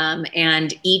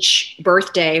 And each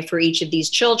birthday for each of these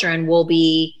children will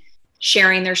be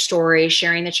sharing their story,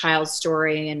 sharing the child's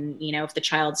story. And, you know, if the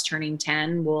child's turning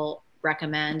 10, we'll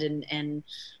recommend and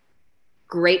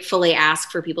gratefully ask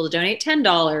for people to donate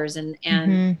 $10.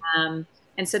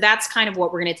 And so that's kind of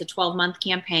what we're going to, it's a 12-month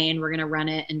campaign. We're going to run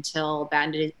it until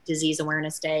Batten Disease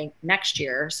Awareness Day next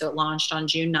year. So it launched on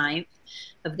June 9th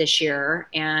of this year,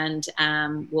 and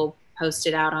we'll post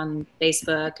it out on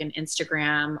Facebook and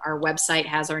Instagram. Our website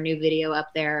has our new video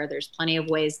up there. There's plenty of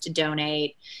ways to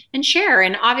donate and share.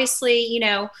 And obviously, you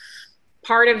know,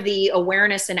 part of the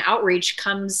awareness and outreach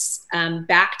comes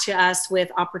back to us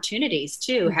with opportunities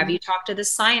too. Have you talked to the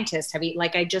scientist? Have you,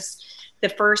 the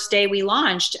first day we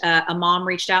launched, a mom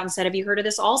reached out and said, have you heard of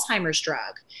this Alzheimer's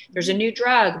drug? There's a new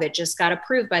drug that just got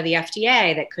approved by the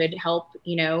FDA that could help,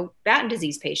 you know, Batten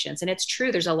disease patients. And it's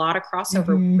true, there's a lot of crossover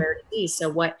with rare disease. So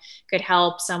what could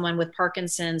help someone with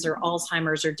Parkinson's or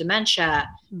Alzheimer's or dementia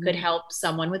could help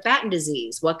someone with Batten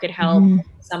disease. What could help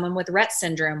someone with Rett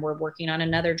syndrome? We're working on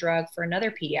another drug for another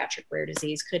pediatric rare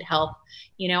disease, could help,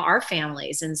 you know, our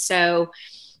families. And so,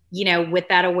 you know, with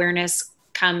that awareness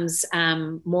comes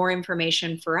more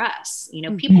information for us. You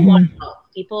know, people want to help.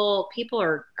 People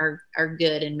are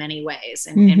good in many ways,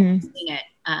 and we're seeing it.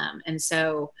 And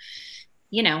so,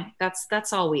 you know,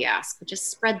 that's all we ask.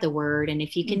 Just spread the word, and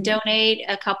if you can donate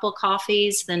a couple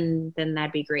coffees, then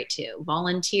that'd be great too.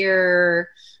 Volunteer.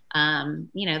 You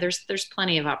know, there's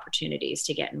plenty of opportunities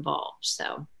to get involved.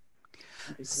 So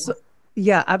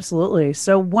yeah, absolutely.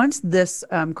 So once this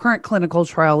current clinical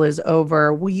trial is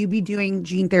over, will you be doing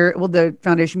gene therapy? Will the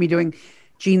foundation be doing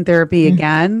gene therapy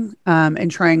again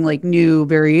and trying like new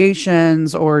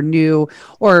variations or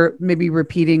maybe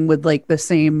repeating with like the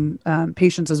same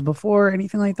patients as before,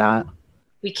 anything like that?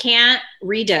 We can't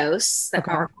redose. That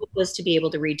Okay. our hope was to be able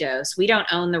to redose. We don't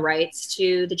own the rights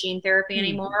to the gene therapy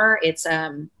anymore.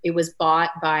 It was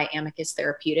bought by Amicus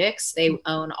Therapeutics. They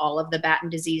own all of the Batten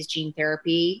disease gene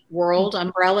therapy world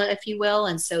umbrella, if you will.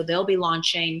 And so they'll be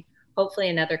launching hopefully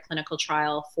another clinical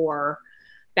trial for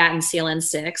Batten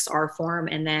CLN6, our form,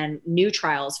 and then new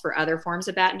trials for other forms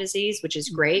of Batten disease, which is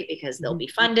great because they'll be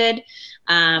funded.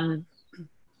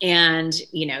 And,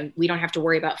 you know, we don't have to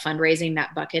worry about fundraising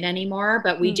that bucket anymore,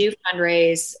 but we do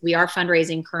fundraise. We are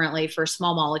fundraising currently for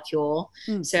small molecule.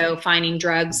 So finding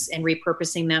drugs and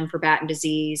repurposing them for Batten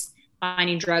disease,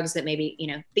 finding drugs that maybe, you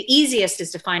know, the easiest is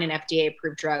to find an FDA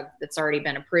approved drug that's already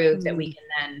been approved that we can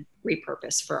then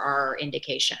repurpose for our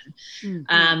indication.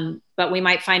 But we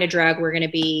might find a drug. We're going to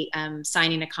be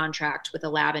signing a contract with a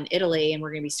lab in Italy, and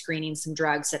we're going to be screening some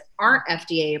drugs that aren't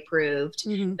FDA approved.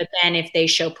 But then if they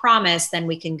show promise, then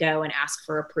we can go and ask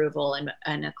for approval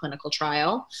in a clinical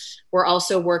trial. We're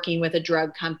also working with a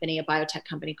drug company, a biotech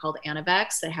company called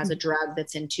Anavex that has a drug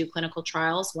that's in 2 clinical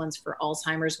trials. One's for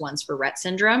Alzheimer's, one's for Rett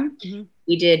syndrome.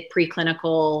 We did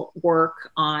preclinical work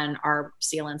on our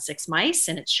CLN6 mice,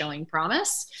 and it's showing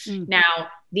promise. Now,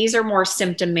 these are more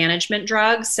symptom management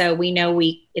drugs. So we know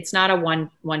it's not a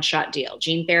one-shot deal.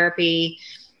 Gene therapy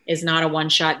is not a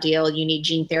one-shot deal. You need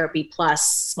gene therapy plus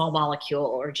small molecule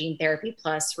or gene therapy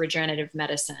plus regenerative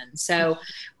medicine. So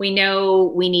we know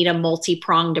we need a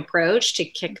multi-pronged approach to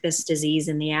kick this disease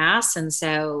in the ass. And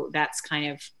so that's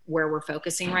kind of where we're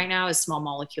focusing right now is small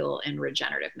molecule and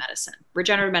regenerative medicine.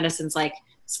 Regenerative medicine's like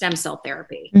stem cell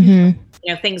therapy, you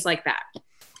know, things like that.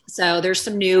 So there's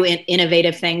some new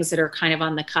innovative things that are kind of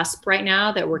on the cusp right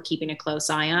now that we're keeping a close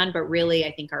eye on. But really,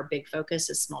 I think our big focus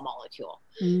is small molecule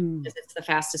because it's the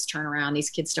fastest turnaround. These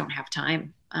kids don't have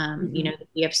time. You know,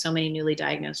 we have so many newly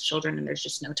diagnosed children and there's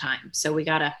just no time. So we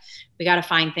gotta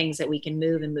find things that we can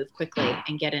move quickly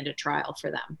and get into trial for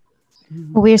them.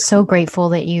 Well, we are so grateful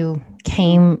that you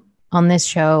came on this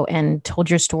show and told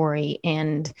your story.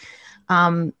 And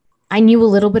I knew a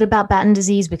little bit about Batten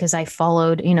disease because I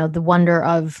followed, you know, the wonder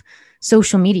of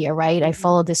social media, right? I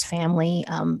followed this family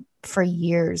for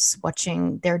years,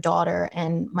 watching their daughter,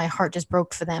 and my heart just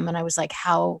broke for them. And I was like,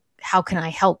 how can I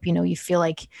help? You know, you feel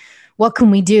like, what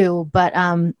can we do? But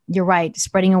you're right,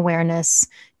 spreading awareness,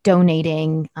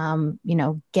 donating, you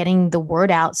know, getting the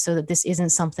word out so that this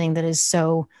isn't something that is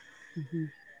so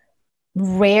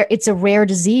rare. It's a rare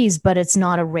disease, but it's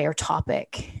not a rare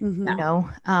topic, you know?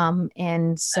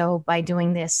 And so by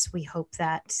doing this, we hope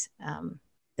that,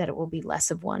 that it will be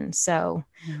less of one. So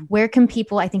where can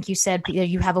people, I think you said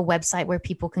you have a website where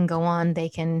people can go on, they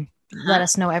can let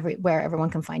us know where everyone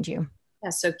can find you. Yeah,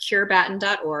 so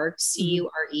curebatten.org,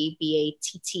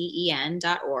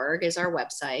 CUREBATTEN.org is our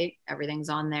website. Everything's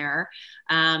on there.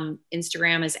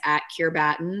 Instagram is at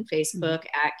curebatten, Facebook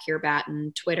at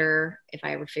curebatten, Twitter, if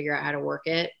I ever figure out how to work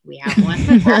it, we have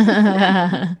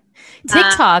one.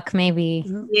 TikTok, maybe.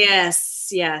 Yes.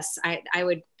 I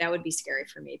would, that would be scary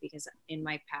for me because in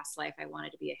my past life, I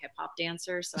wanted to be a hip hop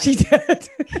dancer. So She did.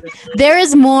 There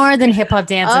is more than hip hop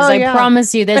dancers. I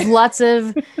promise you, there's lots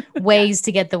of ways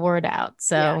to get the word out.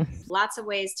 So lots of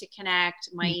ways to connect.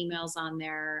 My email's on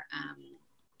there.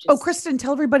 Kristen,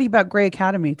 tell everybody about Gray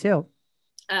Academy too.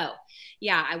 Oh,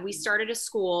 yeah. We started a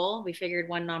school. We figured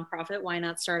one nonprofit, why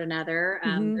not start another?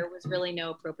 There was really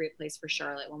no appropriate place for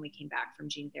Charlotte when we came back from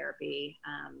gene therapy.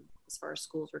 As far as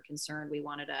schools were concerned, we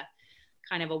wanted a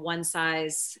kind of a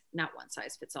not one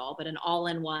size fits all, but an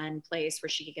all-in-one place where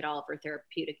she could get all of her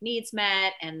therapeutic needs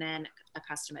met and then a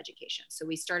custom education. So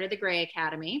we started the Gray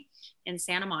Academy in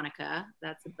Santa Monica.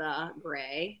 That's the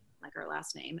Gray, like our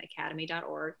last name,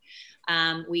 academy.org.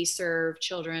 We serve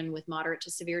children with moderate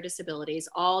to severe disabilities,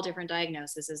 all different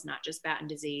diagnoses, not just Batten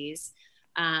disease.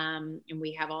 And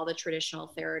we have all the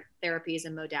traditional therapies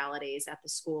and modalities at the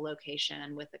school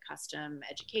location with the custom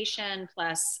education,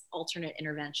 plus alternate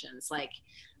interventions like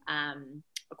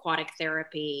aquatic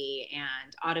therapy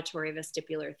and auditory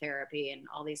vestibular therapy and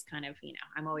all these kind of,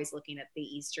 I'm always looking at the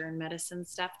Eastern medicine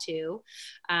stuff too.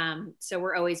 So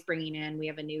we're always bringing in, we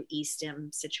have a new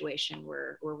eSTEM situation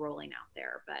we're rolling out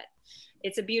there, but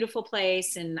it's a beautiful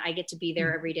place and I get to be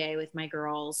there every day with my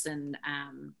girls, and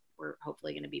we're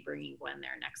hopefully going to be bringing Gwen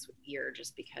there next year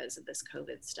just because of this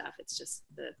COVID stuff. It's just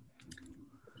the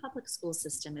public school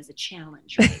system is a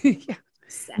challenge. Right?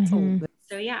 So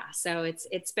yeah, so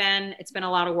it's been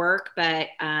a lot of work, but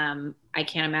I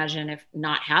can't imagine if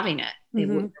not having it, there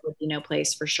would be no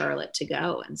place for Charlotte to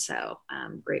go. And so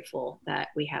I'm grateful that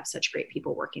we have such great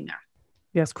people working there.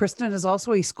 Yes, Kristen is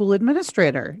also a school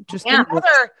administrator. Just Oh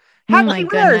another my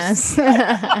goodness.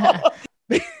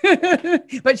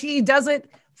 But she does it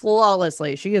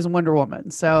flawlessly. She is Wonder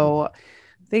Woman. So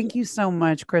Thank you so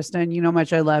much, Kristen. You know how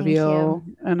much I love you.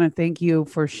 And I thank you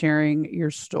for sharing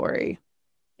your story.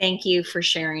 Thank you for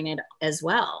sharing it as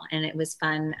well. And it was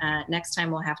fun. Next time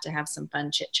we'll have to have some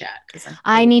fun chit chat.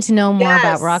 I need to know more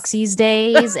about Roxy's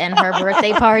days and her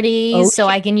birthday parties so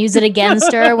I can use it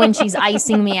against her when she's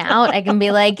icing me out. I can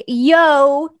be like,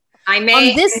 yo, on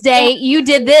this day, you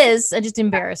did this. I just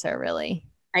embarrass her, really.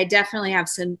 I definitely have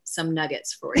some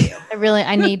nuggets for you.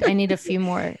 I need a few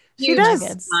more. She does.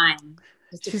 Nuggets. Fine.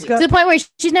 To the point where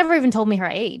she's never even told me her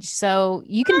age. So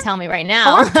you can tell me right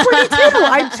now. Oh,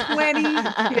 I'm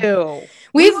 22.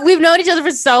 We've known each other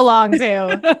for so long too.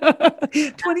 22.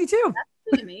 That's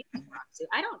really amazing, Roxy.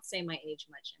 I don't say my age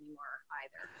much anymore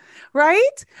either.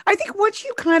 Right? I think once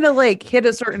you kind of like hit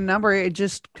a certain number, it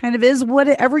just kind of is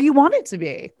whatever you want it to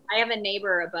be. I have a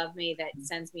neighbor above me that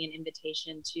sends me an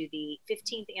invitation to the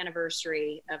 15th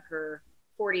anniversary of her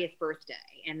 40th birthday.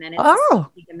 And then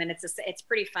it's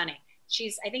pretty funny.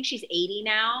 I think she's 80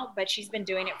 now, but she's been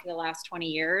doing it for the last 20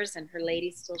 years and her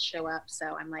ladies still show up. So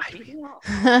I'm like,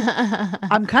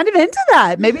 I'm kind of into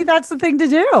that. Maybe that's the thing to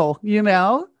do, you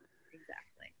know?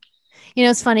 Exactly. You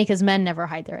know, it's funny because men never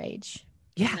hide their age.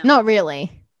 Yeah. No. Not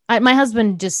really. My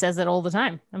husband just says it all the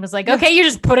time. I'm just like, okay, you're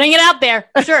just putting it out there.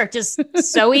 Sure. Just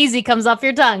so easy comes off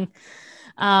your tongue.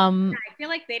 I feel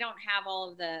like they don't have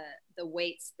all of the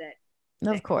weights that.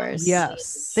 Of course.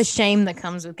 Yes. The shame that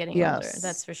comes with getting older.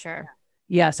 That's for sure.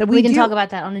 Yes. And we can talk about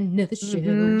that on another show.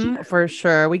 Mm-hmm, for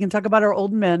sure. We can talk about our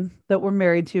old men that we're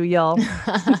married to, y'all.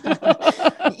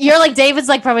 You're like, David's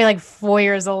like probably like 4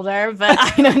 years older, but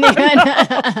I don't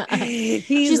even.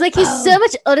 She's like, he's so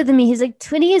much older than me. He's like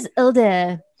 20 years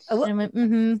older. And I'm like,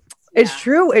 mm-hmm. It's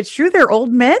true. It's true. They're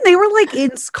old men. They were like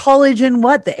in college in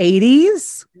what, the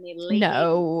 80s?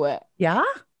 No. Yeah.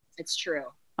 It's true.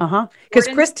 Uh-huh. Because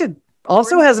Kristen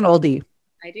also has an oldie.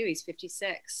 I do. He's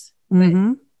 56.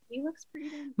 Mm-hmm. He looks pretty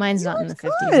good. Mine's not in the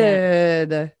 50s.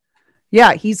 Good.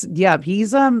 Yeah, he's they're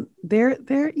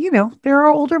you know, there are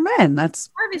older men. That's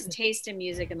more of his taste in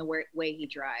music and the way he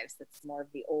drives. That's more of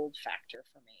the old factor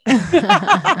for me.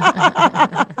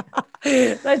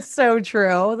 That's so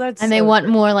true. And they want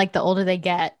more like the older they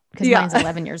get. Because mine's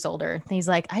 11 years older. And he's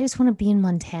like, I just want to be in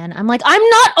Montana. I'm like, I'm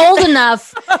not old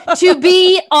enough to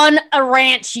be on a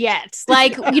ranch yet.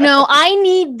 Like, you know, I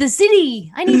need the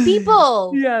city. I need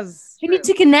people. Yes. I need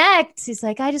to connect. He's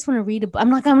like, I just want to read a book. I'm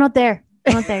not there.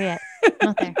 I'm not there yet. I'm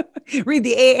not there. Read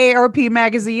the AARP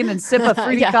magazine and sip a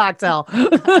fruity cocktail.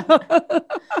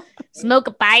 Smoke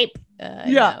a pipe.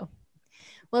 Yeah.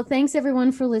 Well, thanks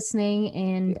everyone for listening.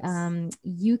 And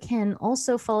you can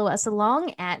also follow us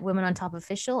along at Women on Top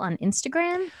Official on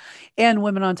Instagram. And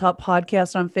Women on Top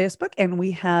Podcast on Facebook. And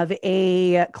we have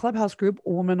a Clubhouse group,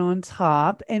 Women on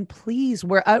Top. And please,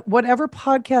 whatever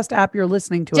podcast app you're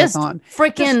listening to us on,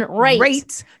 freaking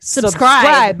rate,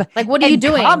 subscribe. Like, what are you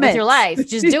doing with your life?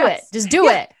 Just do it. Just do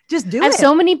it. Just do it. I have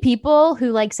so many people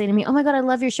who like say to me, oh my God, I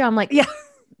love your show. I'm like, yeah.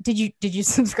 Did you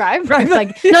subscribe? Right.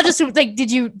 Like, not just like,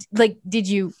 did you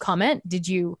comment? Did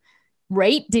you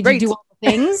rate? Did you do all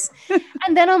the things?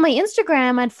 And then on my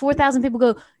Instagram, I had 4,000 people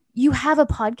go, you have a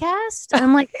podcast? And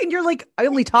I'm like, and you're like, I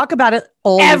only talk about it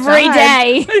every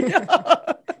day.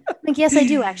 Like, yes, I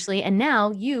do actually. And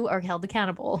now you are held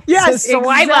accountable. Yes, so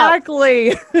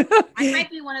exactly. I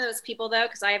might be one of those people though,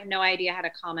 because I have no idea how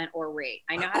to comment or rate.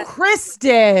 I know how to.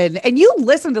 Kristen, and you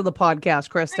listen to the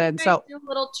podcast, Kristen. So do a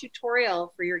little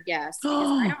tutorial for your guests because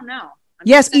I don't know.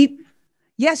 Yes,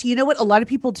 you know what? A lot of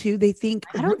people too. They think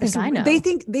I don't think I know. They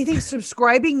think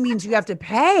subscribing means you have to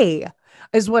pay.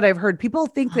 Is what I've heard. People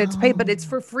think that it's paid, but it's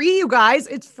for free, you guys.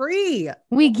 It's free.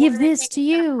 We give this to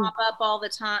you. Pop up all the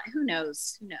time. Who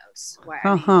knows?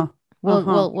 Why?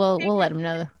 We'll let them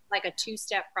know. Like a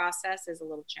 2-step process is a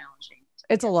little challenging.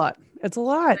 It's a lot. It's a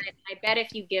lot. I bet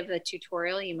if you give the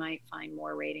tutorial, you might find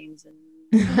more ratings. And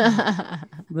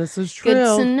this is true.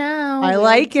 Good to know. I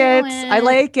like it. I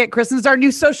like it. Kristen's our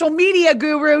new social media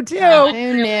guru too.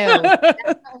 Who knew?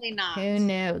 Definitely not. Who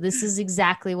knew? This is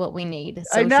exactly what we need.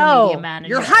 I know. Media manager.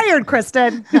 You're hired,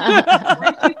 Kristen.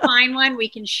 Once you find one, we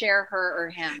can share her or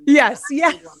him. Yes.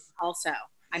 Also,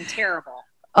 I'm terrible.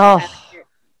 Oh.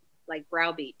 Like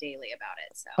browbeat daily about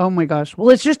it. So. Oh my gosh.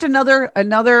 Well, it's just another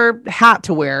hat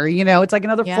to wear. You know, it's like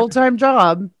another full-time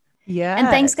job. Yeah. And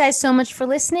thanks guys so much for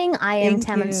listening. I am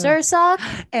Tammin Sursok.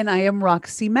 And I am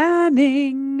Roxy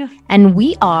Manning. And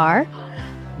we are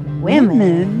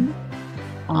Women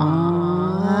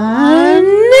on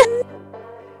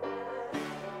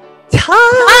Top.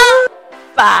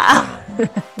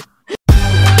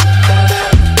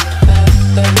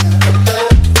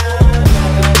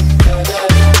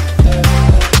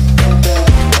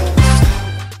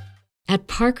 At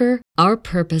Parker, our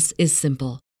purpose is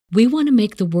simple. We want to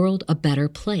make the world a better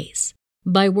place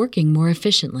by working more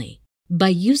efficiently, by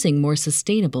using more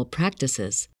sustainable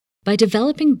practices, by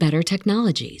developing better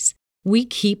technologies. We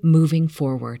keep moving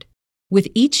forward. With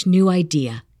each new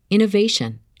idea,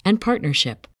 innovation, and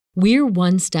partnership, we're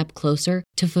one step closer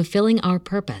to fulfilling our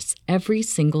purpose every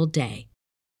single day.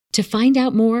 To find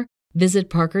out more, visit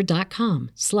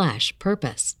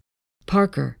parker.com/purpose.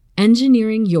 Parker,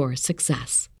 engineering your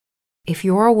success. If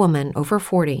you're a woman over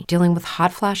 40 dealing with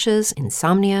hot flashes,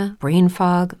 insomnia, brain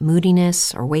fog,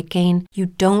 moodiness, or weight gain, you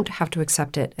don't have to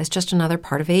accept it as just another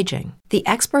part of aging. The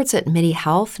experts at MIDI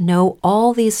Health know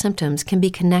all these symptoms can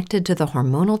be connected to the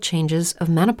hormonal changes of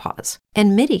menopause.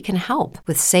 And MIDI can help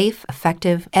with safe,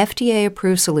 effective,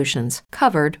 FDA-approved solutions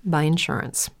covered by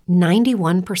insurance.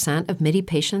 91% of MIDI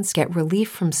patients get relief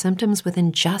from symptoms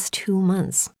within just 2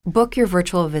 months. Book your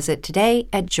virtual visit today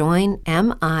at joinmidi.com.